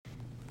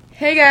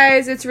Hey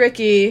guys, it's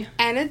Ricky.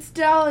 And it's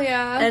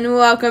Dahlia. And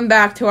welcome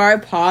back to our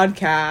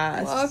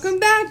podcast. Welcome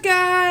back,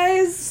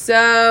 guys.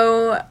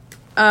 So,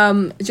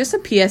 just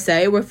a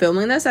PSA, we're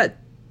recording this at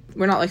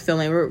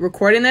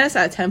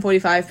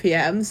 10:45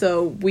 p.m.,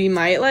 so we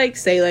might,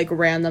 say,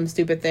 random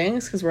stupid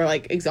things, because we're,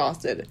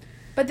 exhausted.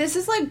 But this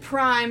is,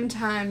 prime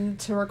time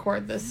to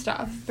record this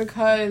stuff,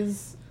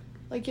 because,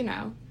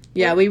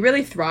 Yeah, we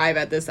really thrive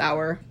at this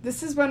hour.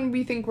 This is when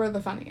we think we're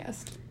the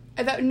funniest.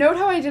 Note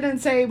how I didn't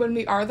say when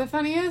we are the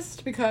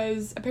funniest,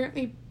 because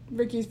apparently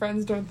Ricky's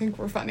friends don't think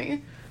we're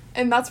funny.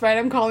 And that's right,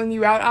 I'm calling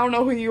you out. I don't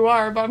know who you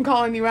are, but I'm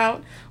calling you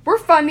out. We're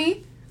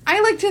funny. I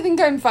like to think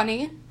I'm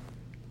funny.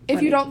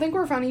 If you don't think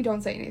we're funny,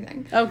 don't say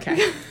anything.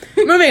 Okay.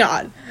 Moving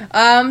on.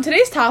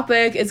 Today's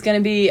topic is going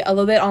to be a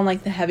little bit on,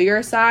 the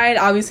heavier side.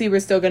 Obviously, we're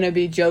still going to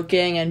be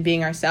joking and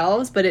being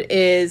ourselves, but it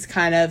is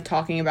kind of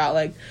talking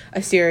about,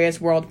 a serious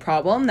world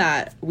problem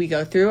that we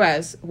go through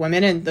as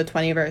women in the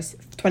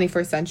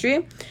 21st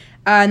century.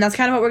 And that's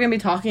kind of what we're going to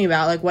be talking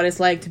about, what it's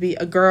like to be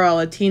a girl,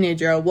 a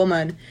teenager, a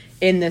woman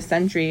in this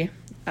century,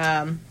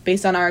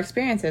 based on our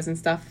experiences and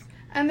stuff.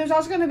 And there's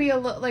also going to be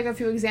a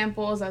few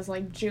examples as,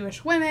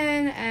 Jewish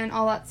women and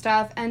all that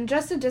stuff. And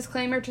just a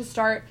disclaimer to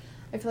start.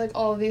 I feel like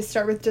all of these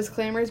start with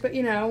disclaimers, but,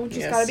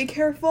 just gotta be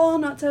careful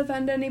not to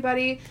offend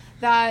anybody.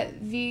 That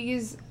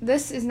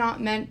this is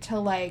not meant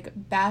to,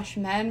 bash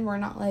men. We're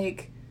not,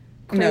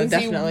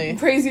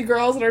 crazy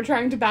girls that are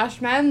trying to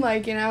bash men.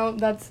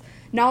 That's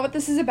not what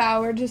this is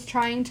about. We're just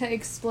trying to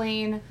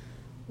explain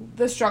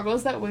the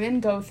struggles that women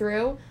go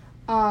through.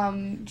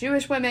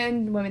 Jewish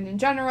women in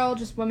general,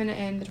 just women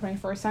in the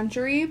 21st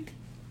century.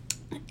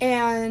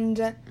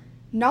 And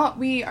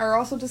we are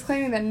also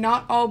disclaiming that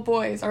not all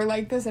boys are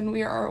like this, and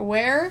we are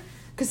aware,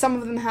 because some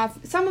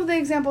of the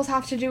examples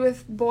have to do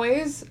with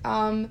boys,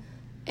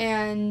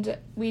 and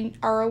we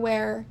are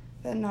aware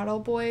that not all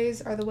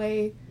boys are the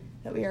way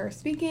that we are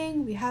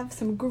speaking. We have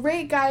some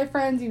great guy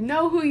friends. You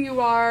know who you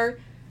are.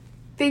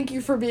 Thank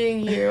you for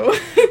being you.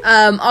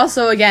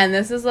 Also, again,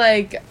 this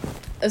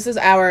is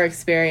our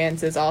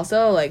experiences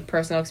also,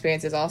 personal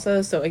experiences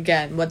also. So,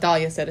 again, what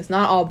Dahlia said, it's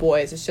not all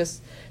boys. It's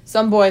just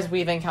some boys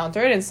we've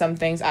encountered and some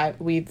things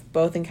we've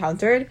both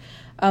encountered.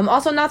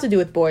 Also, not to do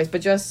with boys, but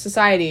just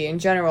society in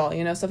general,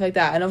 stuff like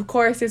that. And, of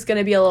course, there's going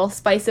to be a little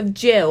spice of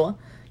Jew.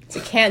 So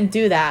you can't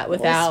do that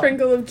without... A little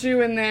sprinkle of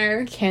Jew in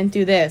there. Can't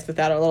do this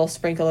without a little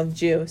sprinkle of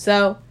Jew.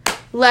 So,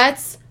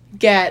 let's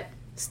get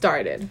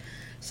started.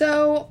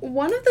 So,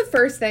 one of the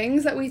first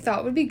things that we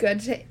thought would be good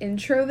to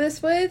intro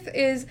this with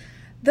is...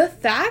 the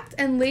fact,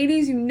 and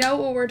ladies, you know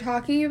what we're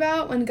talking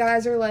about when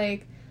guys are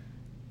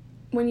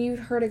when you've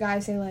heard a guy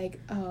say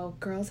oh,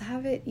 girls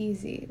have it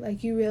easy.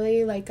 You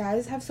really,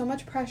 guys have so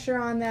much pressure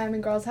on them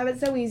and girls have it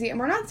so easy. And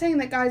we're not saying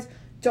that guys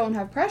don't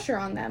have pressure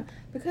on them.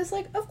 Because,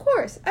 of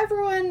course,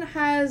 everyone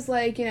has,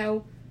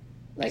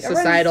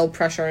 societal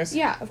pressures.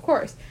 Yeah, of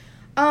course.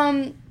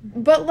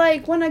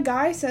 But, when a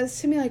guy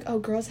says to me, oh,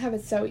 girls have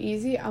it so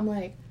easy,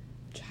 I'm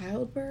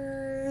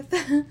childbirth...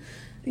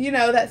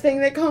 that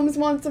thing that comes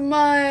once a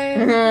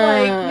month,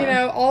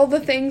 all the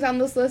things on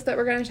this list that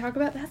we're going to talk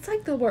about, that's,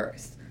 the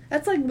worst.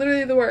 That's,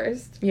 literally the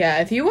worst.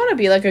 Yeah, if you want to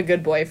be, a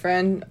good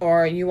boyfriend,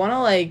 or you want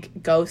to,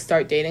 go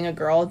start dating a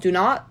girl, do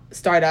not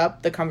start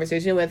up the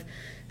conversation with,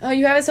 oh,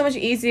 you have it so much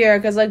easier,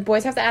 because,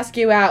 boys have to ask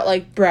you out,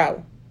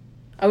 bro.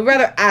 I would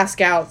rather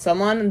ask out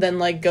someone than,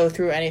 go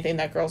through anything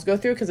that girls go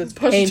through, because it's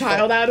push painful. A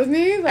child out of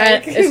me?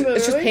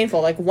 It's just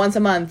painful. Once a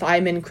month,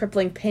 I'm in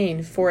crippling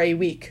pain for a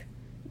week.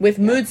 With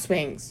mood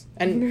swings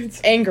and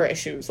anger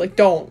issues.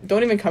 Don't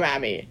even come at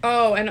me.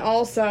 Oh, and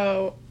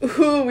also,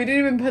 we didn't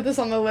even put this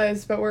on the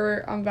list, but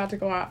I'm about to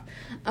go off.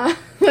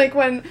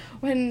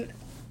 When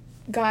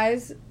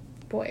boys,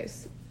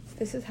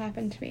 this has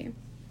happened to me.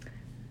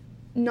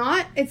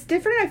 It's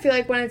different, I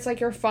feel when it's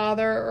your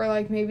father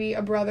or maybe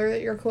a brother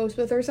that you're close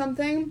with or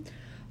something.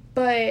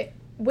 But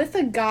with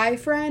a guy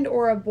friend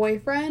or a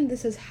boyfriend,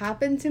 this has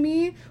happened to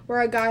me where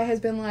a guy has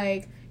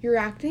been you're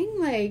acting,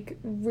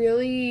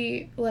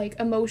 really,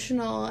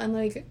 emotional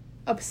and,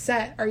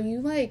 upset. Are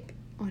you,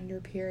 on your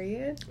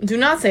period? Do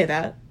not say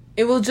that.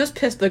 It will just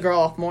piss the girl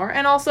off more.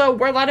 And also,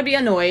 we're allowed to be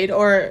annoyed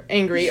or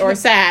angry or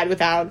sad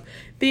without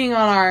being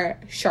on our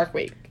Shark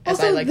Week, as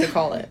I like to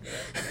call it.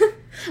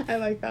 I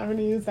like that when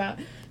you use that.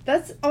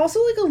 That's also,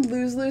 a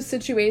lose-lose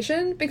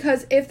situation,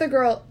 because if the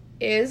girl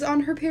is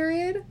on her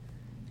period...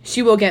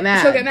 she will get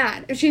mad. She'll get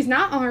mad. If she's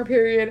not on her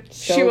period,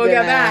 she will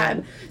get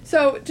mad.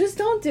 So, just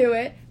don't do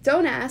it.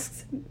 Don't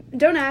ask.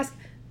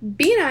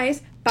 Be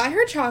nice. Buy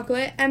her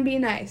chocolate and be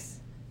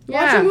nice.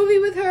 Yeah. Watch a movie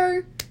with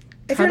her.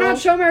 If cuddle. you're not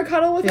Shomer,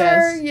 cuddle with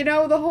her.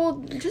 The whole...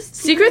 just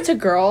secret to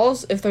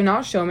girls, if they're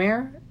not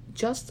Shomer,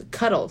 just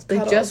cuddles. They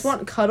just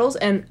want cuddles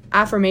and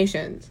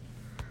affirmations.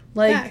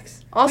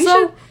 Facts.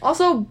 Also,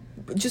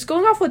 just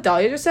going off what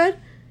Dahlia just said,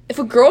 if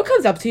a girl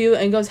comes up to you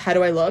and goes, how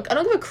do I look? I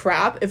don't give a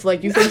crap if,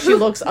 you think she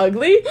looks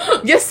ugly.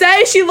 You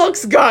say she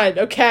looks good,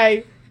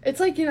 okay? It's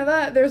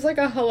that there's a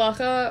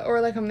halacha or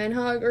a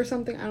minhag or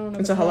something. I don't know.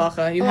 It's a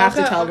halacha. You have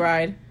to tell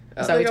bride.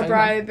 Is that what like you're a talking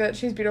bride that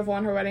she's beautiful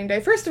on her wedding day.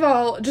 First of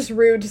all, just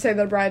rude to say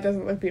that a bride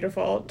doesn't look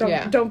beautiful.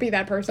 Don't be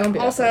that person. Don't be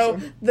that also,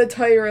 person. the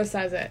Torah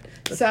says it.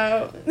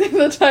 So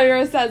the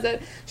Torah says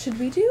it. Should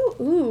we do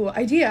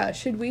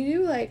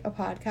like a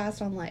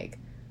podcast on like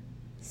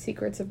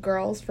secrets of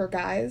girls for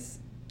guys?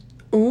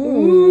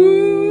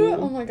 Ooh.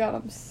 Oh my god,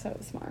 I'm so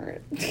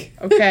smart.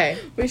 Okay.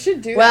 We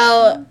should do that.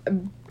 Well,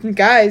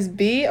 guys,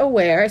 be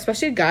aware,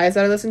 especially guys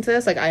that are listening to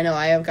this. Like, I know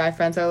I have guy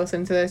friends that are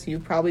listening to this. You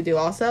probably do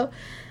also.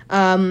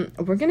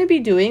 We're going to be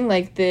doing,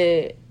 like,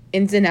 the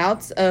ins and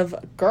outs of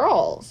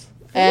girls.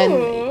 And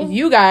Ooh.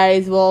 you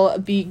guys will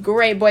be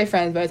great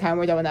boyfriends by the time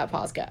we're done with that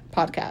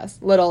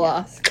podcast. Little,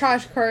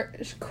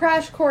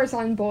 crash course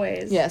on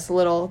boys. yes, a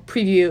little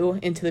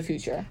preview into the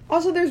future.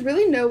 Also, there's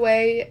really no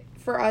way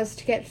for us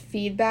to get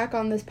feedback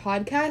on this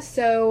podcast,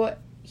 so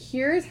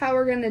here's how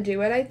we're going to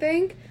do it, I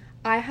think.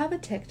 I have a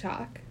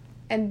TikTok.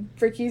 And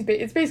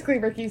it's basically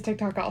Ricky's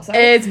TikTok also.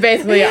 It's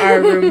basically our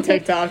room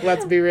TikTok,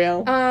 let's be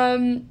real.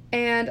 And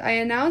I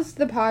announced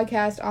the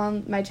podcast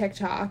on my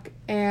TikTok,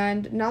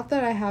 and not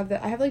that I have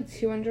I have like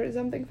 200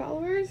 something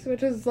followers,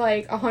 which is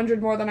like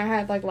 100 more than I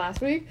had like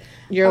last week.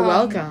 You're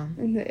welcome.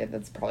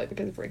 That's probably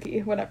because of Ricky.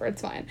 Whatever,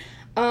 it's fine.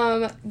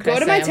 Go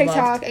to my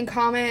TikTok and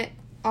comment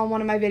on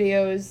one of my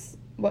videos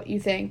what you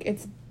think.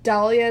 It's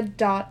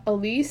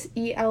Dahlia.Elyse,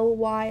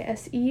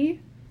 Elyse.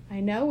 I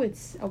know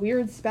it's a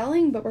weird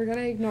spelling, but we're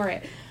gonna ignore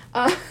it.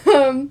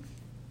 Comment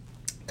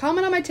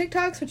on my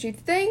TikToks what you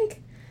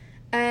think,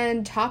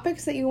 and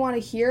topics that you want to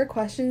hear,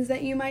 questions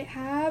that you might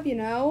have, you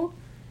know?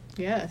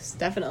 Yes,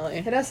 definitely.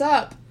 Hit us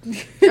up.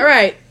 All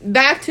right,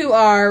 back to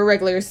our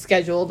regular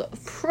scheduled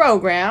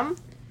program.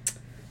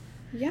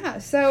 Yeah,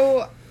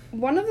 so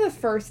one of the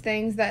first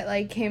things that,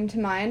 like, came to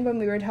mind when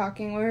we were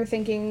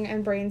thinking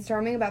and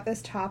brainstorming about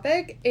this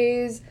topic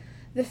is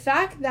the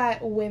fact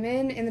that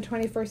women in the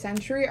 21st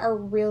century are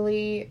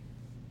really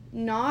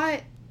not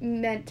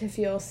meant to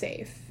feel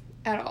safe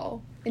at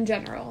all, in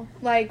general.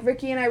 Like,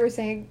 Ricky and I were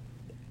saying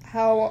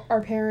how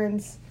our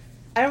parents...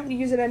 I don't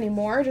use it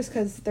anymore just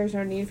because there's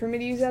no need for me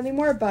to use it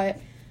anymore, but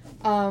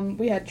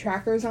we had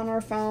trackers on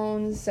our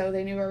phones, so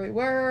they knew where we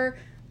were.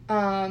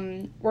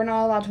 We're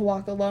not allowed to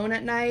walk alone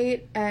at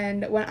night,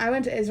 and when I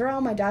went to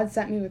Israel, my dad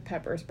sent me with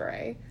pepper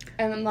spray,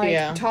 and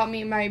taught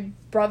me. My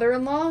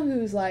brother-in-law,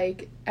 who's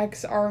like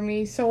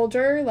ex-army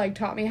soldier,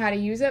 taught me how to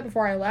use it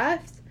before I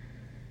left.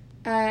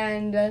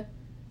 And I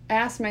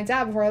asked my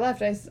dad before I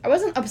left. I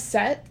wasn't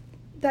upset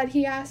that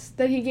he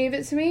gave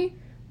it to me,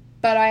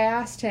 but I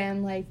asked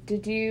him,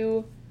 did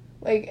you,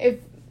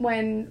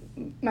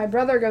 when my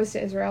brother goes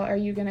to Israel, are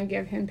you gonna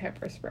give him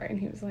pepper spray? And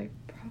he was like,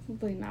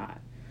 probably not.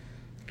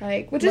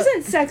 Which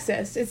isn't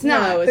sexist. It's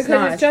not. No, it's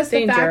not. It's just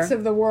danger. The facts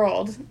of the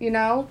world,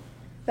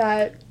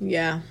 that...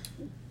 Yeah.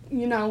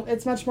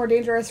 It's much more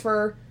dangerous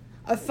for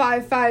a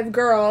 5'5"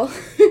 girl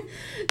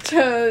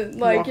to,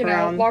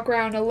 walk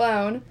around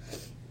alone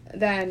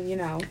than,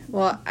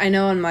 Well, I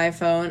know on my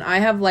phone, I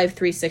have Life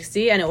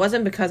 360, and it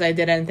wasn't because I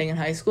did anything in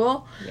high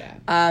school.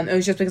 Yeah. It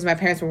was just because my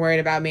parents were worried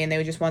about me, and they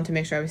would just want to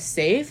make sure I was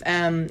safe.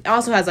 It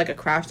also has, a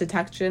crash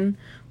detection,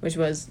 which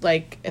was,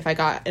 if I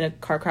got in a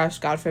car crash,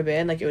 God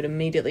forbid, it would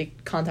immediately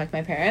contact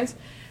my parents.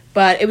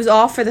 But it was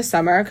all for the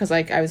summer, because,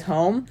 I was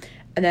home.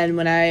 And then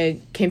when I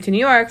came to New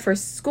York for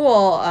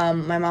school,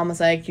 my mom was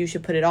like, you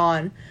should put it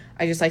on.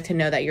 I just like to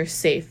know that you're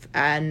safe.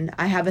 And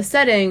I have a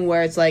setting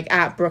where it's,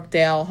 at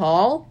Brookdale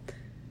Hall.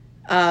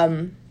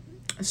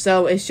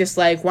 So it's just,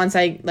 once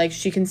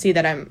she can see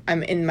that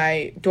I'm in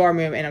my dorm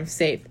room and I'm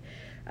safe.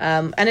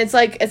 And it's,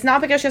 it's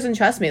not because she doesn't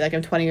trust me.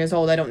 I'm 20 years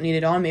old. I don't need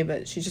it on me.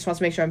 But she just wants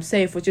to make sure I'm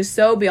safe, which is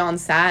so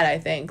beyond sad, I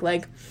think.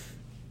 Like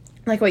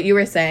what you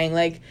were saying.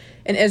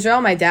 In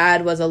Israel, my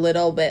dad was a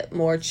little bit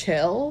more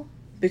chill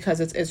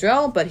because it's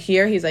Israel, but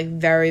here he's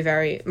very,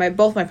 very,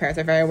 both my parents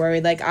are very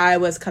worried. I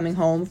was coming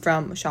home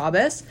from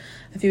Shabbos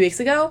a few weeks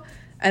ago,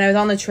 and I was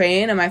on the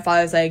train, and my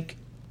father's and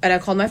I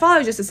called my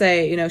father just to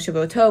say,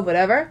 Shabbat Tov,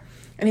 whatever,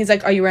 and he's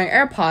like, are you wearing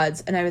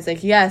AirPods? And I was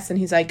like, yes, and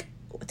he's like,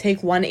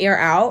 take one ear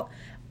out,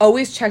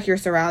 always check your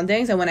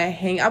surroundings, and when I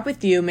hang up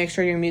with you, make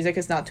sure your music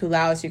is not too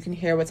loud so you can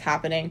hear what's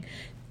happening.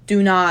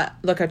 Do not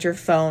look at your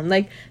phone.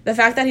 The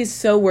fact that he's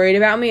so worried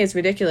about me is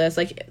ridiculous.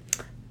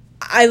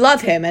 I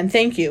love him and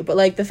thank you, but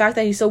the fact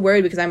that he's so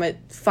worried because I'm a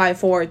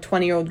 5'4",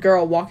 20-year-old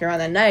girl walking around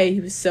that night,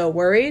 he was so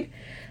worried.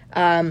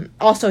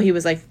 Also, he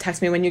was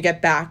text me when you get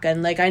back,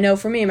 and I know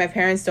for me, my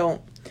parents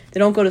don't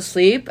go to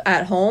sleep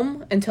at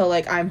home until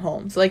I'm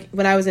home. So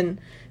when I was in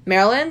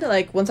Maryland,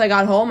 once I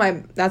got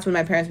home, that's when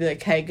my parents would be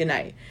like, hey, good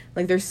night.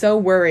 They're so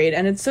worried,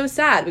 and it's so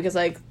sad because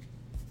I'm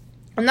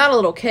not a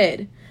little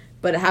kid,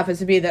 but it happens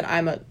to be that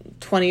I'm a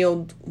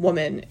 20-year-old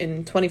woman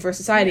in 21st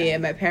society,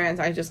 and my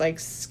parents are just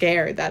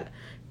scared that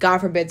God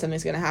forbid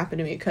something's going to happen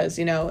to me because,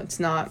 it's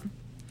not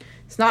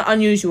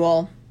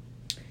unusual.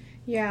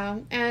 Yeah,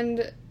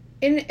 and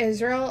in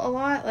Israel a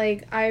lot,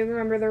 I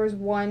remember there was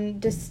one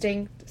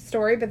distinct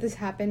story, but this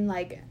happened,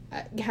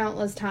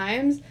 countless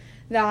times,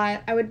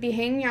 that I would be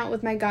hanging out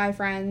with my guy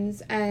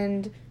friends,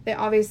 and they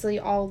obviously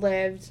all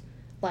lived,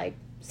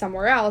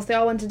 somewhere else. They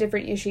all went to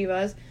different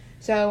yeshivas,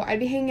 So I'd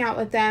be hanging out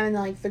with them, and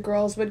like the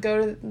girls would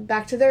go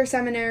back to their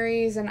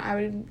seminaries, and I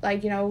would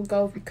like, you know,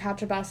 go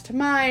catch a bus to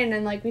mine,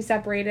 and like we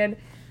separated.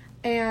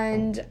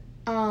 And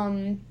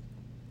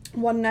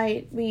one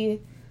night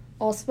we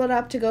all split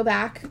up to go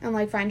back and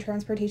like find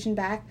transportation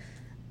back.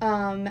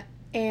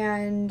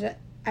 And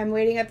I'm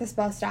waiting at this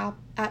bus stop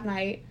at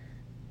night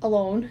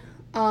alone,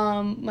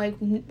 like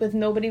with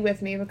nobody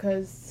with me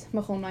because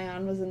Machol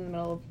Mayan was in the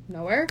middle of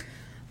nowhere.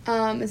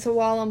 And so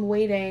while I'm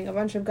waiting, a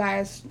bunch of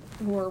guys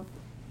who were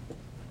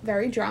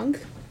very drunk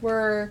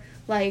were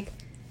like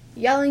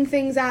yelling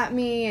things at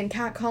me and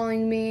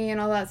catcalling me and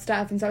all that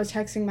stuff. And so I was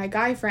texting my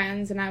guy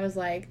friends, and I was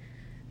like,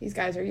 these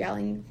guys are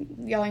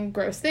yelling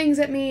gross things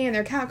at me, and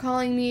they're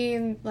catcalling me.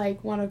 And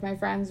like one of my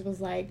friends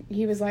was like,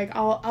 he was like,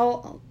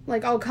 I'll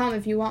come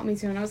if you want me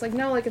to. And I was like,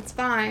 no, like it's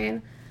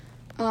fine.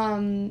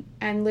 And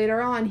later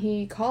on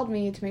he called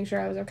me to make sure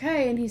I was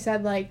okay, and he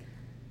said like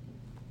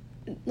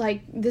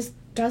this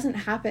doesn't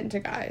happen to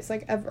guys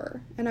like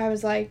ever. And I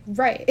was like,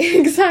 right,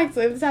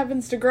 exactly, this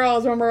happens to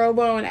girls when we're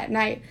alone at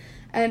night.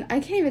 And I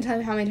can't even tell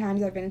you how many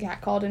times I've been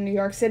catcalled in New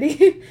York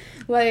City.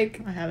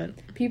 Like, I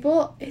haven't.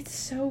 People, it's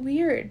so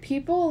weird.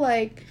 People,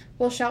 like,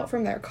 will shout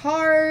from their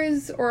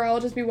cars, or I'll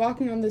just be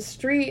walking on the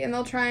street, and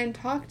they'll try and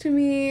talk to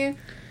me.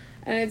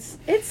 And it's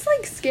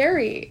like,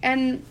 scary.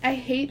 And I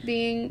hate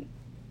being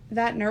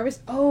that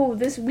nervous. Oh,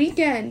 this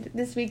weekend,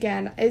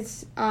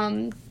 it's,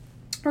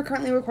 we're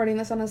currently recording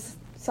this on a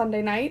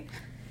Sunday night.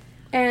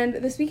 And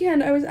this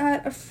weekend, I was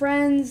at a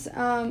friend's,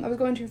 I was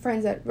going to a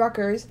friend's at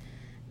Rutgers.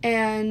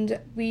 And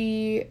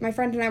my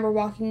friend and I were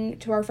walking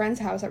to our friend's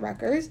house at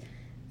Rutgers,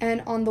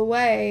 and on the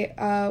way,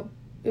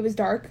 it was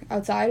dark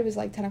outside, it was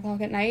like 10 o'clock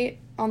at night.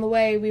 On the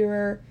way, we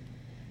were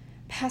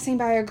passing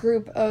by a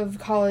group of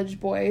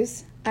college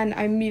boys, and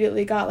I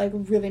immediately got like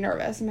really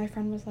nervous, and my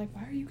friend was like,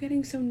 why are you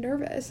getting so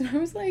nervous? And I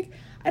was like,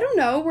 I don't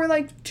know, we're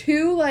like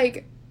two,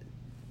 like,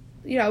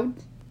 you know,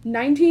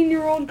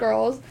 19-year-old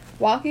girls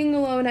walking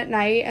alone at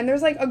night, and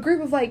there's like a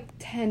group of like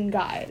 10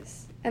 guys.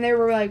 And they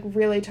were, like,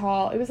 really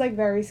tall. It was, like,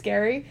 very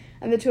scary.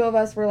 And the two of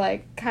us were,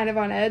 like, kind of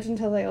on edge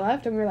until they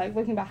left. And we were, like,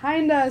 looking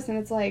behind us. And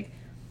it's, like,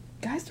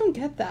 guys don't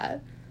get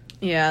that.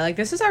 Yeah, like,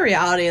 this is our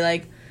reality.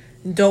 Like,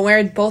 don't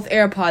wear both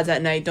AirPods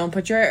at night. Don't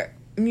put your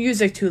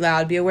music too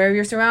loud. Be aware of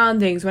your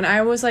surroundings. When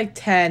I was, like,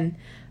 10,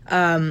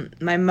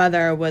 my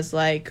mother always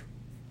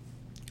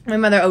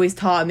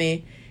taught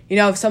me, you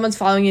know, if someone's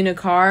following you in a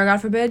car, God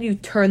forbid, you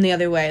turn the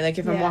other way. Like,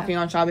 if I'm walking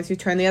on Shabbos, you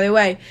turn the other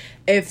way.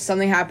 If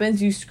something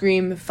happens, you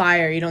scream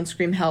fire. You don't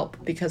scream help,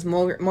 because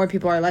more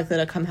people are likely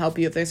to come help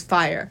you if there's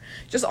fire.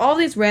 Just all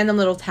these random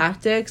little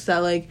tactics that,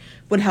 like,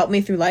 would help me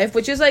through life,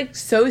 which is, like,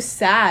 so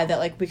sad that,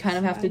 like, we kind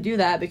of have to do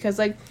that, because,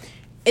 like,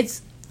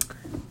 it's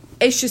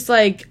just,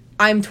 like,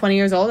 I'm 20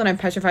 years old and I'm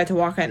petrified to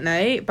walk at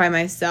night by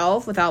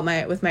myself with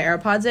my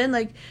AirPods in,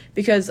 like,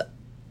 because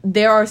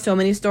there are so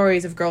many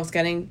stories of girls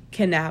getting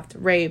kidnapped,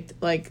 raped,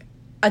 like,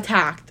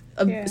 attacked,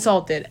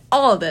 assaulted,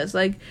 all of this.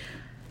 Like,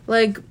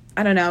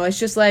 I don't know. It's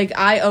just, like,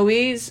 I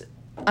always,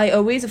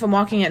 if I'm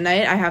walking at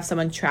night, I have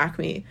someone track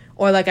me.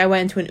 Or, like, I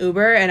went into an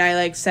Uber and I,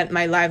 like, sent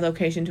my live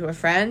location to a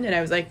friend, and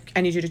I was like,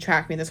 I need you to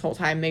track me this whole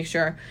time. Make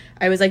sure.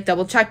 I was, like,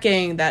 double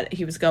checking that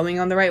he was going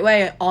on the right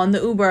way on the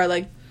Uber.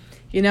 Like,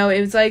 you know,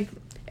 it was, like,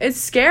 it's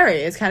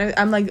scary. It's kind of,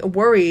 I'm, like,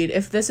 worried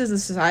if this is the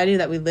society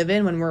that we live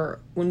in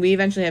when we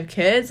eventually have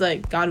kids,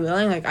 like, God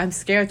willing, like, I'm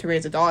scared to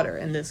raise a daughter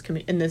in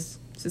this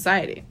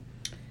society.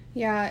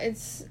 Yeah,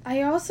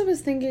 I also was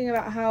thinking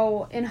about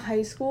how in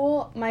high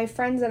school, my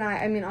friends and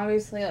I mean,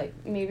 obviously, like,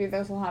 maybe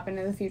this will happen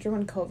in the future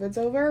when COVID's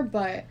over,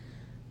 but,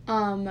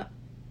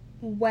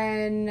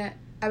 when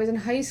I was in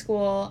high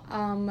school,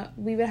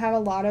 we would have a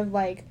lot of,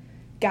 like,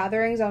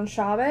 gatherings on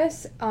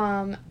Shabbos,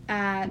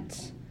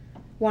 at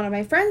one of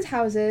my friend's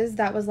houses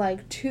that was,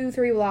 like,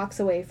 2-3 blocks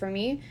away from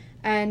me,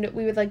 and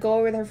we would, like, go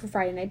over there for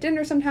Friday night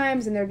dinner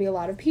sometimes, and there'd be a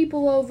lot of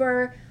people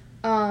over,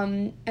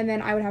 and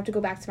then I would have to go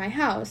back to my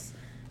house.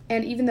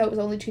 And even though it was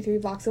only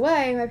 2-3 blocks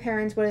away, my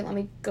parents wouldn't let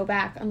me go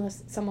back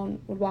unless someone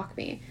would walk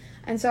me.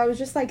 And so I was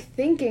just, like,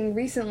 thinking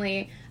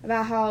recently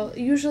about how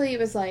usually it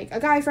was, like,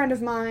 a guy friend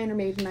of mine or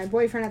maybe my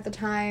boyfriend at the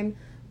time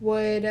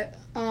would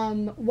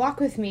walk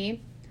with me.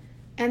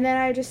 And then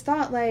I just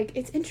thought, like,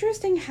 it's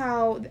interesting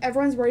how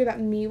everyone's worried about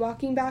me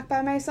walking back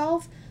by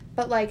myself,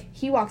 but, like,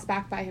 he walks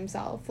back by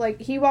himself. Like,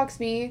 he walks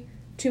me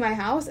to my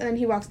house, and then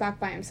he walks back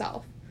by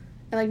himself.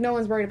 And, like, no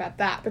one's worried about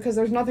that because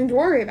there's nothing to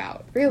worry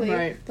about, really.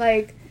 Right.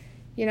 Like,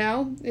 you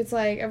know, it's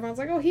like, everyone's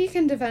like, oh, he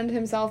can defend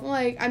himself. I'm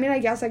like, I mean, I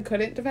guess I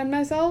couldn't defend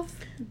myself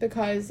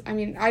because, I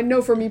mean, I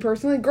know for me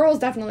personally, girls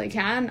definitely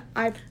can.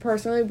 I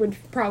personally would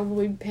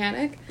probably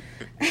panic.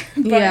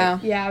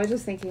 But, yeah, I was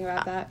just thinking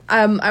about that.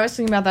 I was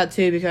thinking about that,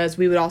 too, because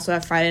we would also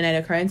have Friday night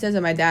occurrences,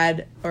 and my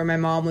dad or my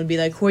mom would be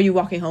like, who are you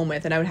walking home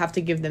with? And I would have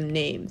to give them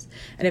names.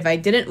 And if I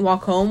didn't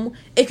walk home,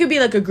 it could be,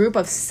 like, a group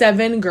of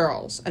 7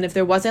 girls. And if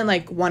there wasn't,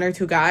 like, 1 or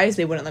 2 guys,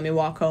 they wouldn't let me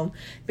walk home.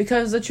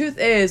 Because the truth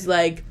is,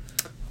 like,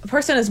 a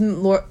person is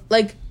more,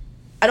 like,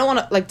 I don't want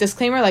to, like,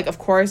 disclaimer, like, of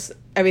course,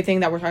 everything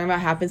that we're talking about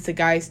happens to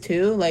guys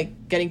too,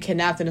 like getting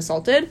kidnapped and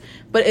assaulted,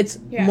 but it's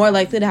more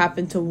likely to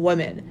happen to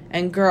women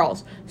and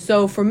girls.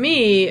 So for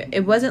me,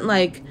 it wasn't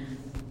like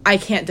I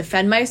can't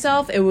defend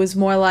myself. It was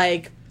more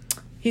like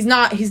he's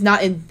not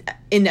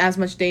in as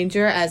much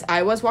danger as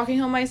I was walking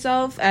home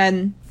myself.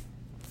 And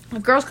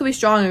girls could be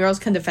strong and girls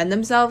can defend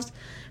themselves,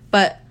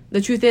 but the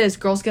truth is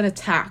girls get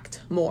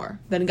attacked more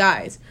than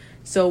guys.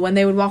 So when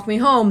they would walk me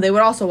home, they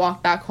would also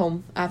walk back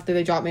home after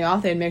they dropped me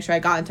off. They'd make sure I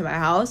got into my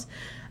house.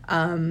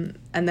 And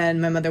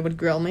then my mother would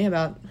grill me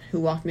about who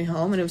walked me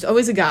home. And it was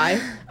always a guy.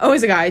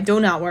 Always a guy. Do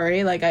not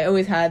worry. Like, I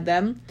always had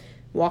them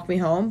walk me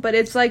home. But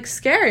it's, like,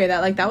 scary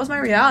that, like, that was my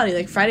reality.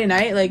 Like, Friday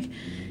night, like,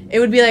 it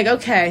would be like,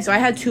 okay. So I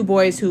had 2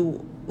 boys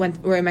who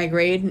were in my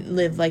grade,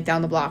 lived, like,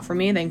 down the block from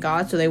me, thank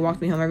God. So they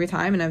walked me home every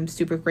time. And I'm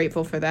super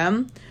grateful for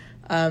them.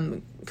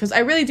 Because I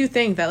really do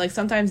think that, like,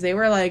 sometimes they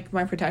were, like,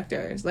 my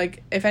protectors.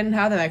 Like, if I didn't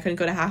have them, I couldn't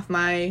go to half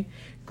my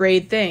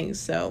grade things.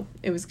 So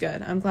it was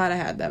good. I'm glad I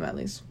had them, at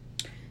least.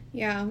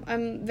 Yeah,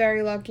 I'm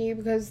very lucky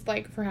because,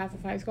 like, for half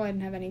of high school, I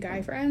didn't have any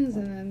guy friends,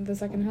 and then the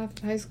second half of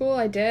high school,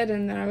 I did,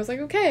 and then I was like,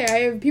 okay, I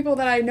have people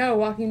that I know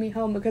walking me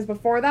home, because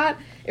before that,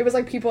 it was,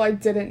 like, people I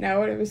didn't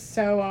know, and it was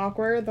so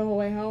awkward the whole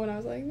way home, and I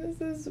was like,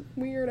 this is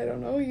weird, I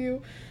don't know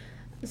you.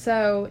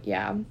 So,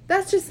 yeah,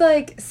 that's just,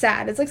 like,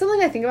 sad. It's, like,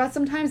 something I think about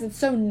sometimes. It's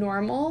so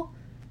normal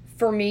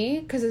for me,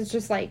 because it's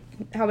just, like,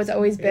 how it's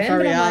always been. It's our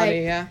reality, I'm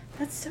like, yeah.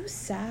 That's so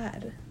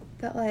sad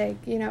that,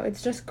 like, you know,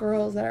 it's just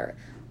girls that are...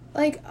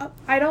 Like,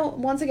 I don't,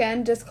 once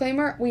again,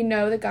 disclaimer, we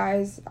know that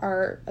guys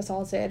are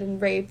assaulted and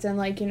raped and,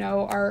 like, you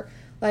know, are,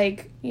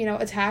 like, you know,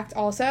 attacked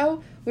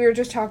also. We were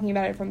just talking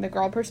about it from the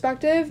girl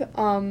perspective,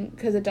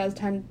 because it does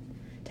tend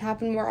to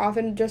happen more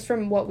often just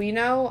from what we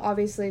know.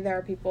 Obviously, there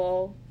are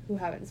people who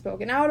haven't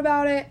spoken out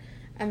about it,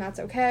 and that's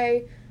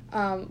okay.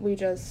 We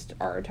just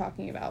are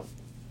talking about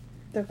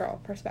the girl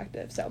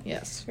perspective, so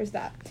yes, there's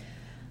that.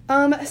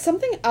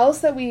 Something else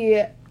that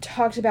we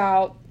talked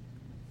about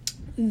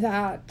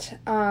that,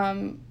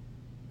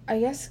 I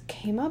guess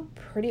came up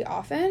pretty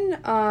often,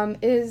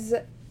 is,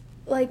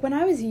 like, when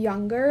I was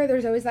younger,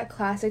 there's always that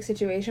classic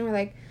situation where,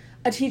 like,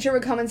 a teacher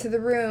would come into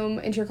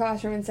your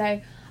classroom and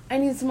say, I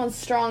need someone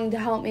strong to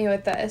help me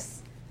with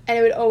this, and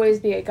it would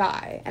always be a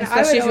guy. And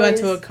especially if you went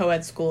to a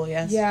co-ed school,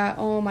 yes. Yeah,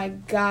 oh my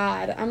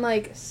god. I'm,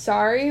 like,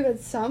 sorry, but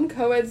some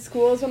co-ed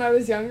schools when I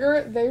was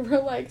younger, they were,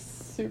 like,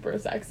 super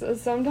sexist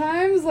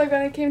sometimes, like,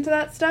 when it came to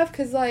that stuff,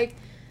 because, like,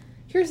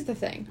 here's the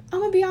thing. I'm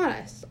gonna be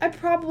honest. I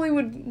probably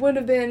would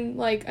have been,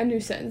 like, a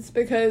nuisance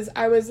because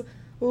I was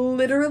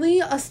literally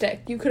a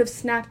stick. You could have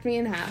snapped me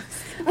in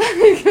half.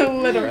 Like,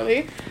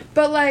 literally.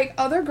 But, like,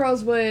 other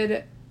girls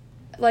would,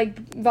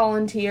 like,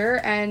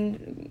 volunteer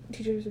and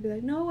teachers would be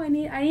like, no, I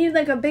need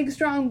like, a big,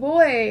 strong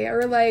boy.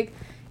 Or, like,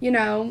 you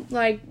know,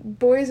 like,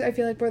 boys, I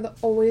feel like were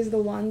always the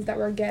ones that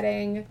were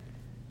getting,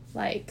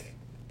 like,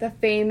 the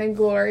fame and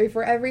glory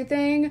for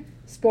everything.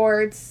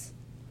 Sports,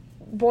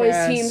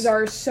 boys' teams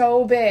are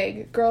so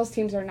big. Girls'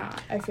 teams are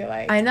not, I feel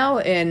like. I know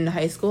in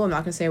high school, I'm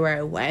not going to say where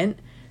I went,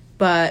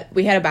 but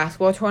we had a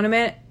basketball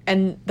tournament,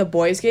 and the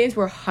boys' games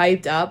were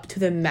hyped up to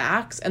the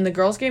max, and the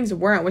girls' games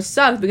weren't, which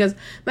sucked because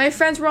my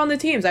friends were on the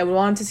teams. I would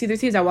want to see their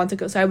teams. I wanted to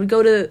go. So I would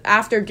go to,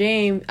 after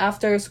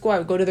school, I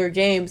would go to their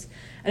games,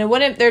 and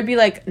there'd be,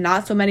 like,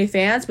 not so many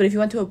fans, but if you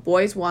went to a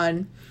boys'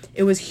 one,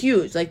 it was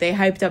huge. Like, they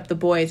hyped up the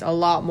boys a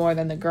lot more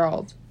than the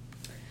girls.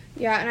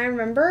 Yeah, and I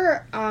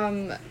remember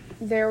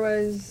there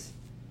was...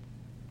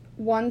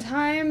 one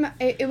time,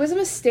 it was a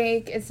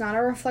mistake. It's not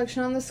a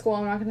reflection on the school.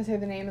 I'm not going to say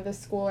the name of the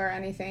school or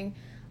anything.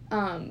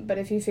 But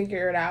if you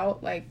figure it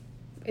out, like,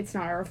 it's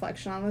not a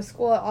reflection on the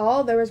school at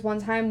all. There was one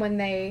time when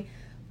they,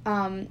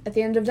 at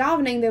the end of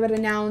davening, they would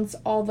announce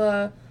all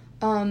the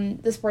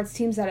sports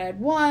teams that had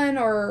won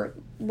or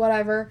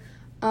whatever.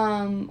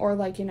 Or,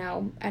 like, you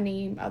know,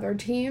 any other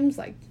teams,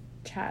 like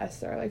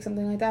chess or, like,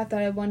 something like that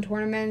had won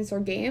tournaments or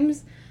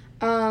games.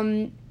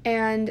 And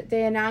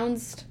they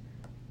announced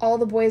all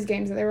the boys'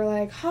 games that they were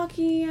like,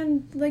 hockey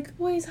and, like,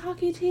 boys'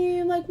 hockey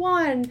team, like,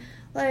 won,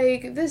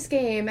 like, this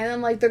game. And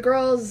then, like, the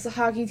girls'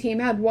 hockey team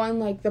had won,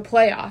 like, the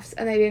playoffs,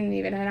 and they didn't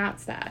even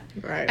announce that.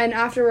 Right. And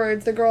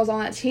afterwards, the girls on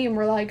that team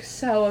were, like,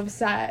 so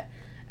upset.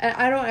 And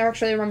I don't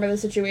actually remember the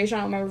situation.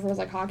 I don't remember if it was,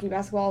 like, hockey,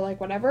 basketball, like,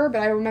 whatever.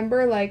 But I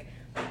remember, like,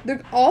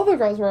 all the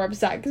girls were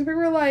upset because we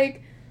were,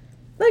 like,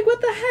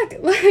 what the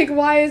heck? Like,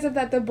 why is it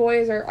that the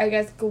boys are, I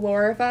guess,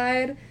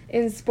 glorified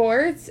in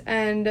sports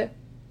and...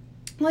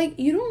 like,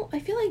 I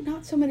feel like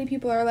not so many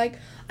people are like,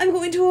 I'm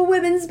going to a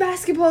women's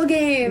basketball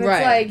game. Right.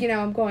 It's like, you know,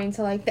 I'm going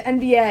to, like, the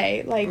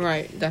NBA. Like,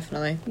 right,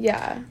 definitely.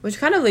 Yeah. Which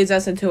kind of leads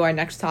us into our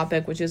next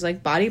topic, which is,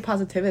 like, body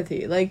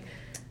positivity. Like,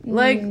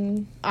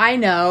 I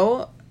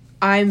know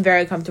I'm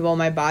very comfortable in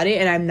my body,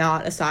 and I'm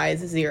not a size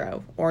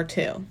 0 or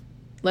 2.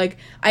 Like,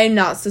 I am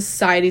not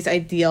society's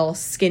ideal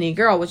skinny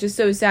girl, which is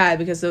so sad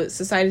because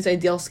society's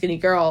ideal skinny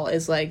girl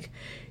is, like,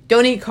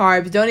 don't eat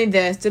carbs, don't eat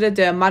this,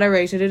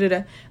 moderation,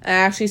 I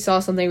actually saw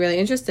something really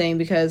interesting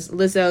because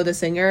Lizzo, the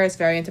singer, is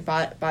very into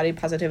body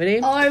positivity.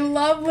 Oh, I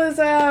love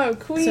Lizzo,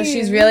 queen. So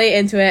she's really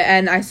into it,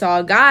 and I saw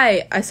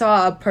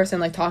a person,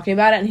 like, talking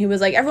about it, and he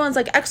was like, everyone's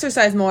like,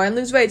 exercise more and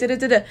lose weight,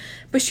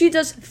 but she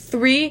does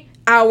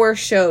 3-hour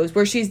shows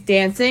where she's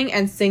dancing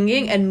and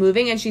singing and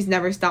moving, and she's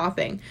never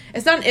stopping.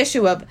 It's not an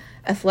issue of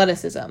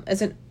athleticism.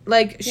 It's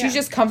she's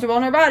just comfortable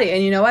in her body,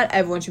 and you know what?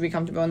 Everyone should be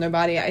comfortable in their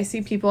body. I see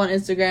people on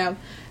Instagram,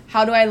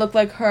 how do I look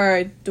like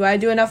her? Do I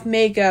do enough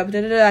makeup? I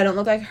don't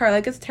look like her.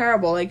 Like, it's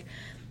terrible. Like,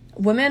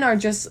 women are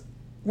just,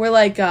 we're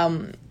like,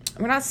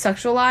 we're not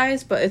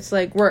sexualized, but it's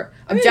like, we're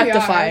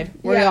objectified.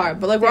 We are.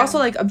 But, like, we're also,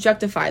 like,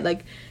 objectified.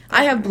 Like,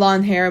 I have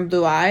blonde hair and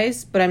blue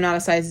eyes, but I'm not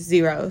a size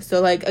 0. So,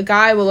 like, a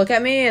guy will look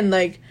at me and,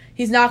 like,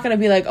 he's not going to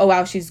be like, oh,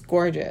 wow, she's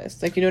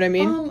gorgeous. Like, you know what I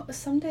mean?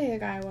 Someday a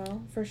guy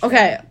will, for sure.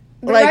 Okay.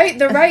 The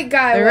right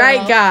guy will. The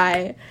right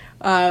guy.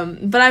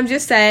 But I'm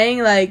just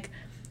saying, like,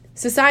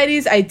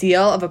 society's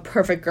ideal of a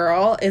perfect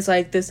girl is,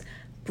 like, this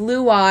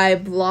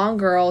blue-eyed, blonde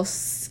girl,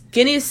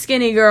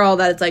 skinny girl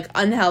that's, like,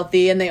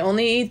 unhealthy, and they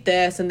only eat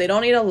this, and they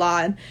don't eat a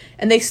lot,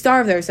 and they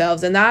starve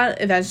themselves, and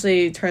that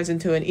eventually turns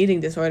into an eating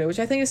disorder, which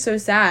I think is so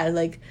sad.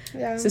 Like,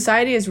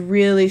 society is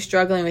really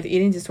struggling with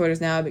eating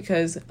disorders now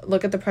because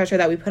look at the pressure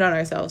that we put on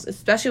ourselves,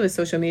 especially with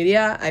social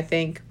media. I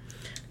think,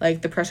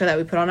 like, the pressure that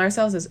we put on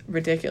ourselves is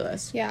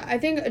ridiculous. Yeah, I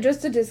think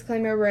just a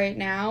disclaimer right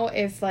now,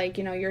 if, like,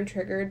 you know, you're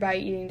triggered by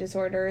eating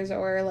disorders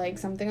or, like,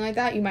 something like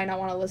that, you might not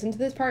want to listen to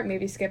this part,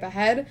 maybe skip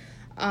ahead.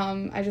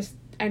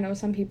 I know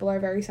some people are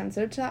very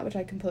sensitive to that, which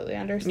I completely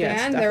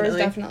understand. Yes, there was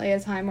definitely a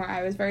time where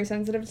I was very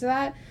sensitive to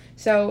that.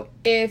 So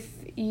if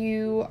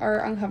you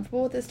are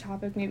uncomfortable with this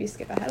topic, maybe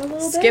skip ahead a little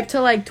bit. Skip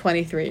to, like,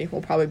 23.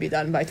 We'll probably be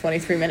done by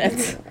 23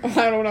 minutes.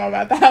 I don't know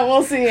about that.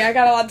 We'll see. I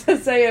got a lot to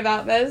say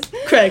about this.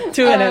 Quick,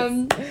 2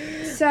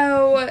 minutes.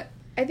 So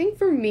I think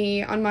for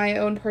me, on my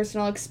own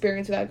personal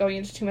experience, without going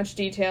into too much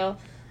detail,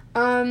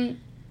 I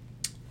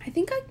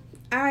think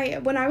I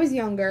when I was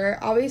younger,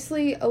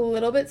 obviously a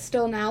little bit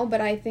still now, but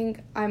I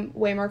think I'm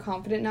way more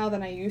confident now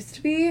than I used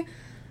to be.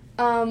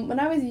 When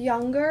I was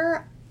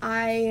younger,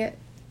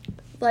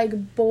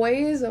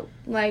 boys,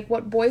 like,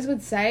 what boys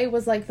would say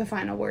was, like, the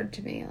final word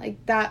to me.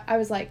 Like, that, I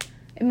was like,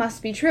 it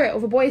must be true.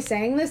 If a boy is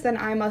saying this, then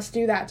I must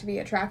do that to be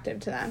attractive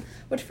to them.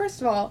 Which,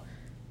 first of all,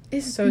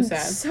 is so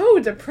sad. So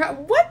depressed.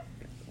 What?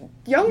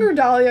 Younger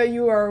Dahlia,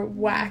 you are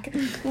whack.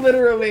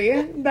 Literally.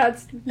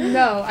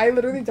 I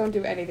literally don't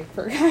do anything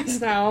for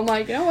guys now. I'm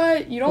like, you know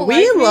what? You don't like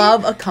me. We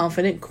love a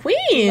confident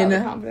queen.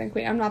 Love a confident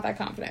queen. I'm not that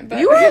confident, but...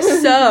 You are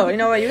so... You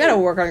know what? You gotta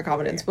work on your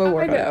confidence. We'll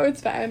work on it. I know,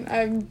 it's fine.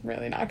 I'm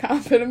really not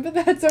confident, but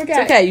that's okay.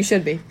 It's okay. You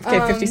should be.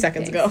 Okay, 50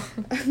 seconds ago.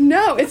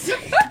 No, it's...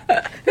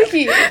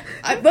 Vicky,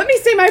 let me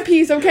say my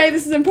piece, okay?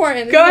 This is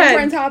important. Go ahead. This is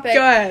an important topic.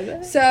 Go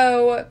ahead.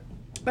 So,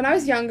 when I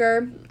was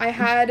younger, I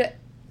had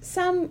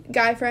some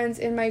guy friends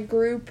in my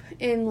group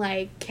in,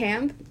 like,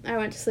 camp. I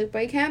went to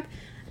sleepaway camp,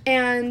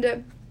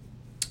 and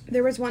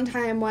there was one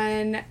time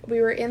when we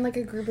were in, like,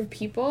 a group of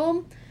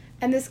people,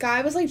 and this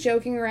guy was, like,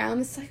 joking around.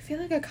 This is, like, I feel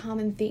like a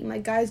common theme,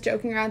 like, guys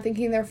joking around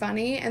thinking they're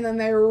funny, and then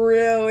they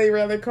really,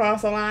 really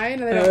cross a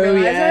line, and they don't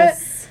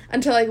realize it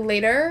until, like,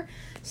 later.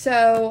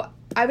 So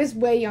I was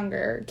way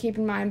younger, keep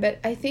in mind, but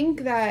I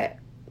think that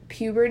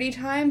puberty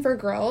time for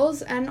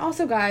girls and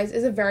also guys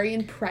is a very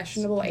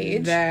impressionable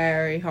age.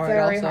 Very hard.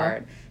 Very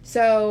hard.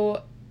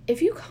 So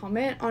if you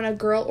comment on a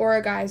girl or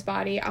a guy's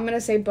body, I'm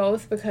gonna say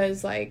both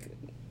because, like,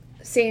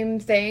 same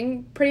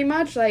thing pretty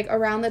much, like,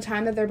 around the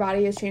time that their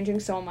body is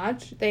changing so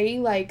much, they're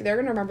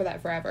gonna remember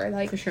that forever.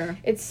 Like, for sure.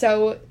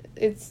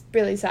 It's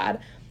really sad.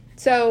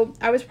 So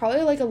I was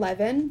probably, like,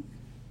 11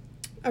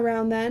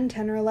 around then,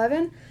 10 or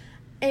 11,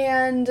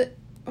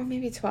 or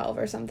maybe 12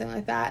 or something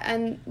like that.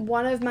 And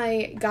one of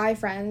my guy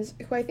friends,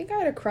 who I think I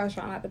had a crush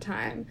on at the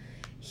time,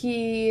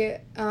 he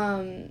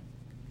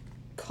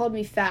called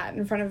me fat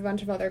in front of a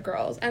bunch of other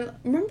girls. And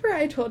remember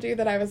I told you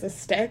that I was a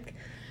stick?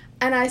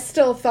 And I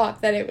still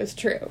thought that it was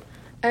true.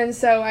 And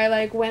so I,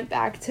 like, went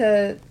back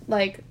to,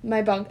 like,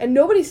 my bunk. And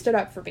nobody stood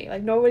up for me.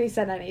 Like, nobody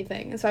said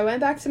anything. And so I went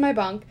back to my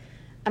bunk,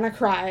 and I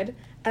cried.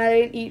 And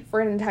I didn't eat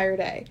for an entire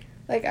day.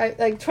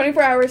 Like,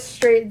 24 hours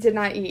straight did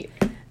not eat.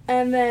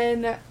 And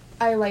then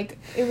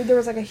there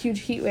was, like, a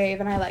huge heat wave,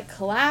 and I, like,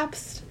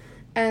 collapsed,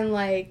 and,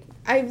 like,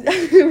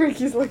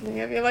 Ricky's looking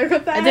at me like,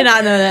 what the heck? I did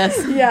not know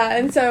this. Yeah,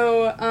 and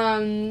so,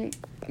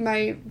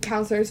 my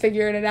counselors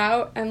figured it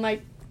out, and,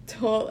 like,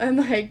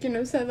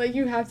 said, like,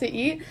 you have to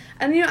eat,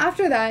 and,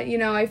 after that,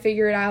 I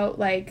figured out,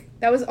 like,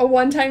 that was a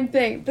one-time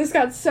thing. This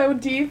got so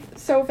deep,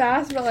 so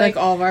fast, but, like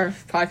all of our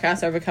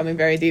podcasts are becoming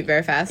very deep,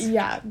 very fast.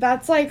 Yeah,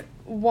 that's, like,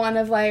 one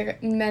of,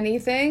 like, many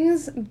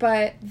things,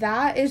 but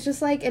that is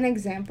just, like, an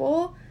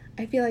example.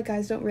 I feel like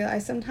guys don't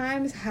realize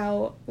sometimes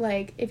how,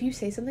 like, if you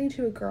say something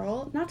to a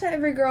girl, not to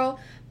every girl,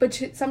 but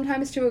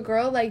sometimes to a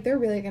girl, like, they're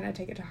really gonna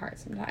take it to heart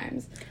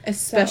sometimes.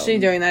 Especially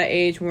during that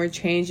age when we're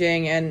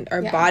changing and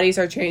our bodies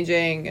are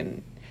changing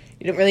and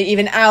you don't really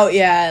even out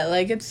yet.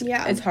 Like,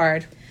 it's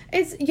hard.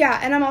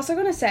 And I'm also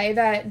gonna say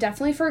that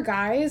definitely for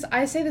guys,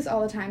 I say this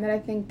all the time, that I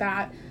think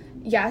that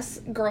yes,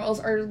 girls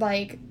are,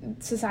 like,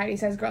 society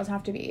says girls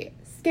have to be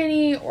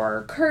skinny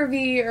or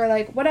curvy or,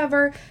 like,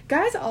 whatever.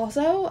 Guys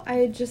also,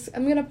 I'm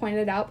gonna point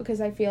it out because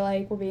I feel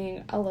like we're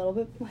being a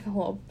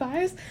little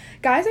biased.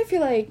 Guys, I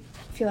feel like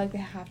they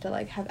have to,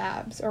 like, have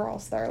abs or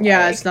else they're,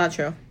 Yeah, like, it's not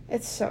true.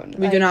 it's so...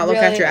 We do not look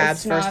really, at your abs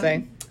it's first not-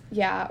 thing.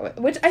 Yeah,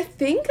 which I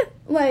think,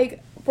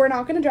 like, we're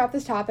not going to drop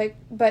this topic,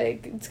 but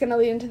it's going to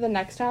lead into the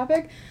next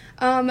topic.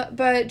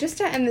 But just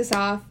to end this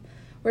off,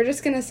 we're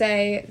just going to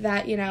say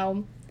that, you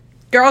know...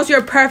 Girls,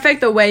 you're perfect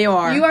the way you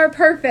are. You are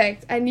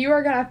perfect, and you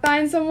are going to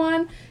find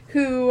someone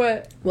who...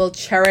 will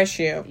cherish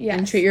you and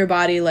Yes. treat your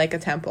body like a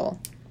temple.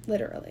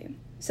 Literally.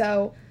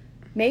 So,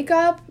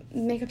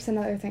 makeup's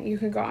another thing you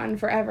could go on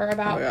forever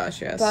about. Oh my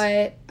gosh, yes.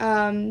 But,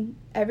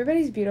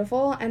 everybody's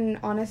beautiful, and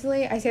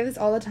honestly, I say this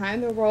all the time,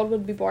 the world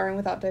would be boring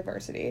without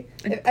diversity.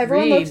 If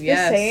everyone Agreed, looked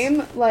yes. the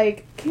same,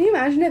 like, can you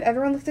imagine if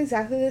everyone looked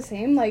exactly the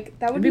same? Like,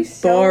 that would It'd be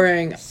so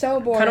boring. So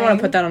boring. I kind of want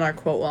to put that on our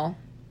quote wall.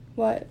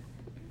 What?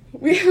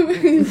 We have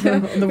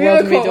The we world have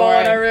a would be quote wall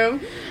in boring. our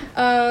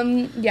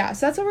room. Yeah,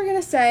 so that's what we're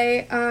gonna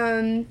say.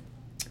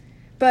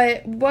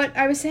 But what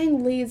I was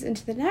saying leads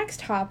into the next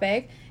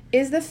topic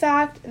is the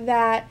fact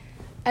that,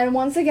 and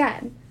once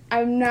again,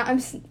 I'm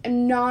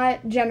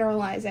not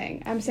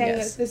generalizing. I'm saying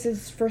Yes. that this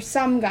is for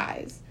some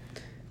guys.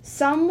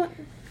 Some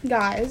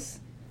guys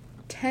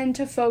tend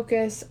to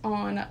focus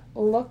on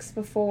looks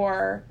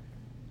before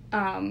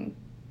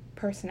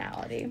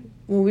personality.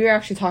 Well, we were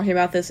actually talking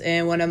about this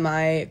in one of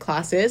my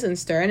classes in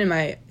Stern, in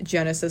my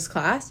Genesis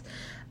class.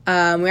 We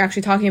were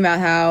actually talking about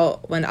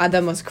how when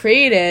Adam was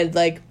created,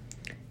 like,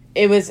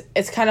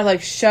 it's kind of,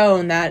 like,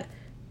 shown that,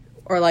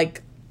 or,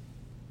 like,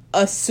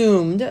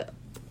 assumed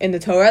in the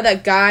Torah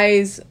that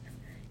guys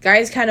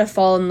kind of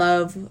fall in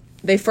love.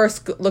 They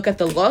first look at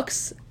the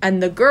looks,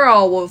 and the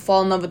girl will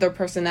fall in love with their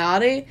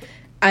personality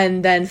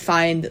and then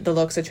find the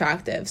looks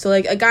attractive. So,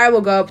 like, a guy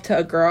will go up to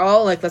a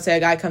girl, like, let's say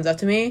a guy comes up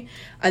to me,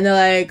 and they're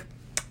like,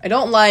 I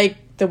don't like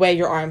the way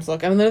your arms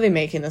look. I'm literally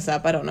making this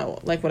up. I don't know,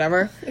 like,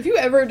 whatever. If you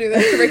ever do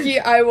this to Ricky,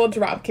 I will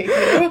drop kick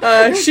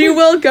you. She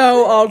will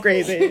go all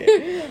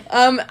crazy.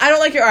 I don't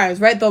like your arms,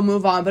 right? They'll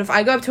move on. But if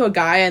I go up to a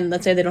guy and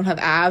let's say they don't have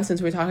abs,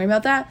 since we're talking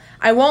about that,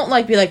 I won't,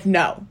 like, be like,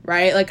 no,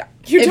 right? Like,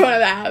 You don't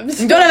have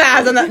abs. You don't have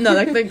abs on that. No,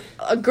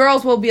 like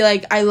girls will be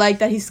like, I like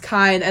that he's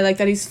kind. I like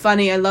that he's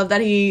funny. I love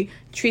that he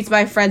treats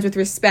my friends with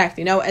respect,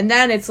 you know? And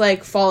then it's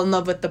like fall in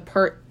love with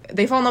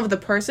they fall in love with the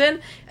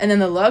person and then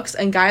the looks.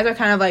 And guys are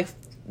kind of like,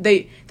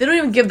 they don't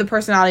even give the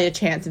personality a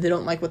chance if they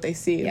don't like what they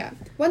see. Yeah.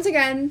 Once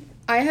again,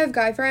 I have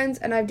guy friends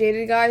and I've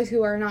dated guys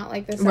who are not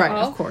like this at Right,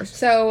 all. of course.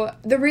 So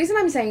the reason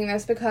I'm saying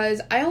this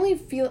because I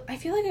feel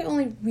like I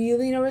only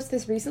really noticed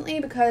this recently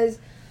because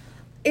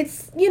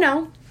it's, you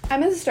know,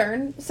 I'm in the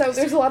Stern, so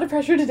there's a lot of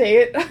pressure to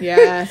date.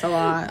 Yeah, it's a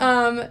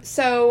lot.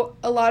 So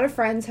a lot of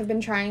friends have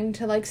been trying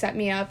to, like, set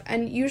me up,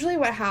 and usually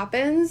what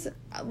happens,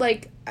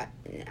 like,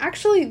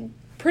 actually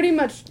pretty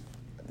much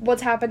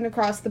what's happened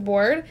across the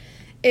board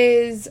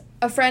is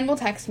a friend will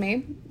text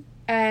me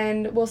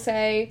and will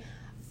say,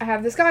 I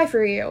have this guy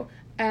for you.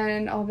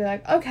 And I'll be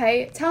like,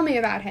 okay, tell me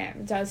about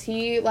him. Does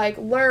he, like,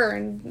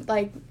 learn,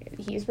 like,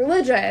 he's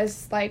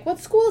religious? Like, what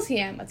school is he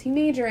in? What's he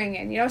majoring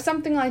in? You know,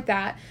 something like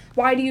that.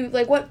 Why do you,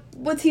 like,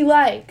 what's he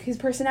like? His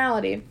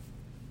personality.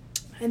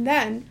 And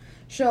then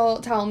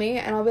she'll tell me,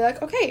 and I'll be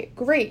like, okay,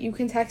 great. You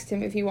can text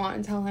him if you want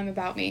and tell him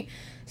about me.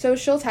 So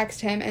she'll text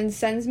him and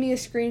sends me a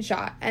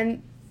screenshot.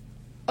 And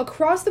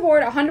across the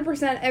board,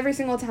 100% every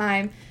single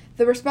time,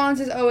 the response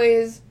is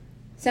always,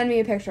 send me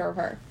a picture of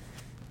her.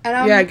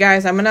 And yeah,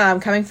 guys, I'm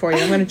coming for you.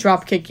 I'm gonna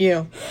drop kick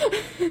you.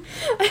 And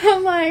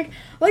I'm like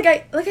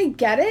I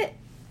get it.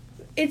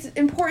 It's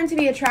important to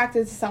be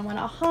attracted to someone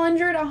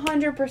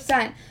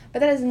 100%, but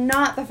that is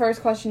not the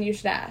first question you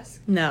should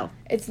ask. No,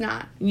 It's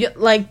not.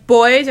 like,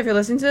 boys, if you're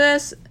listening to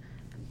this,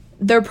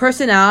 their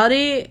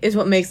personality is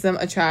what makes them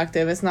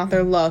attractive. It's not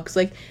their looks.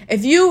 Like,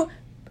 if you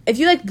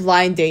like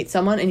blind date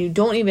someone and you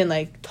don't even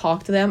like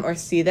talk to them or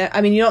see them,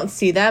 I mean, you don't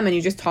see them and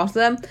you just talk to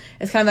them,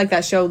 it's kind of like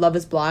that show Love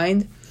is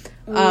Blind.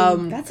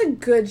 Ooh, that's a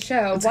good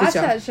show. Watch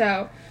that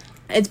show.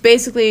 It's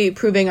basically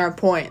proving our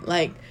point.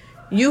 Like,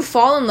 you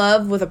fall in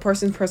love with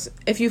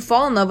if you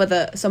fall in love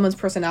with someone's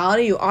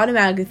personality, you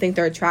automatically think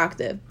they're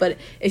attractive. But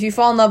if you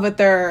fall in love with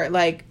their,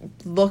 like,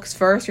 looks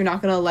first, you're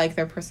not gonna like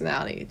their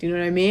personality. Do you know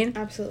what I mean?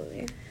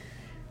 Absolutely.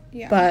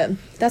 Yeah. But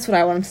that's what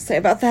I wanted to say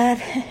about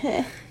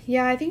that.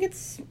 Yeah, I think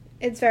it's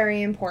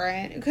very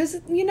important because,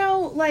 you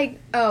know, like,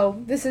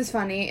 oh, this is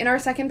funny. In our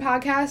second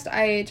podcast,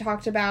 I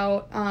talked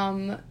about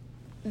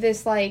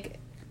this, like,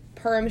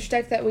 perm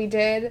shtick that we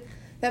did,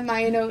 that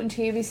Maya Note and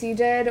TABC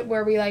did,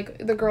 where we, like,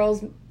 the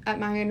girls at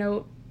Maya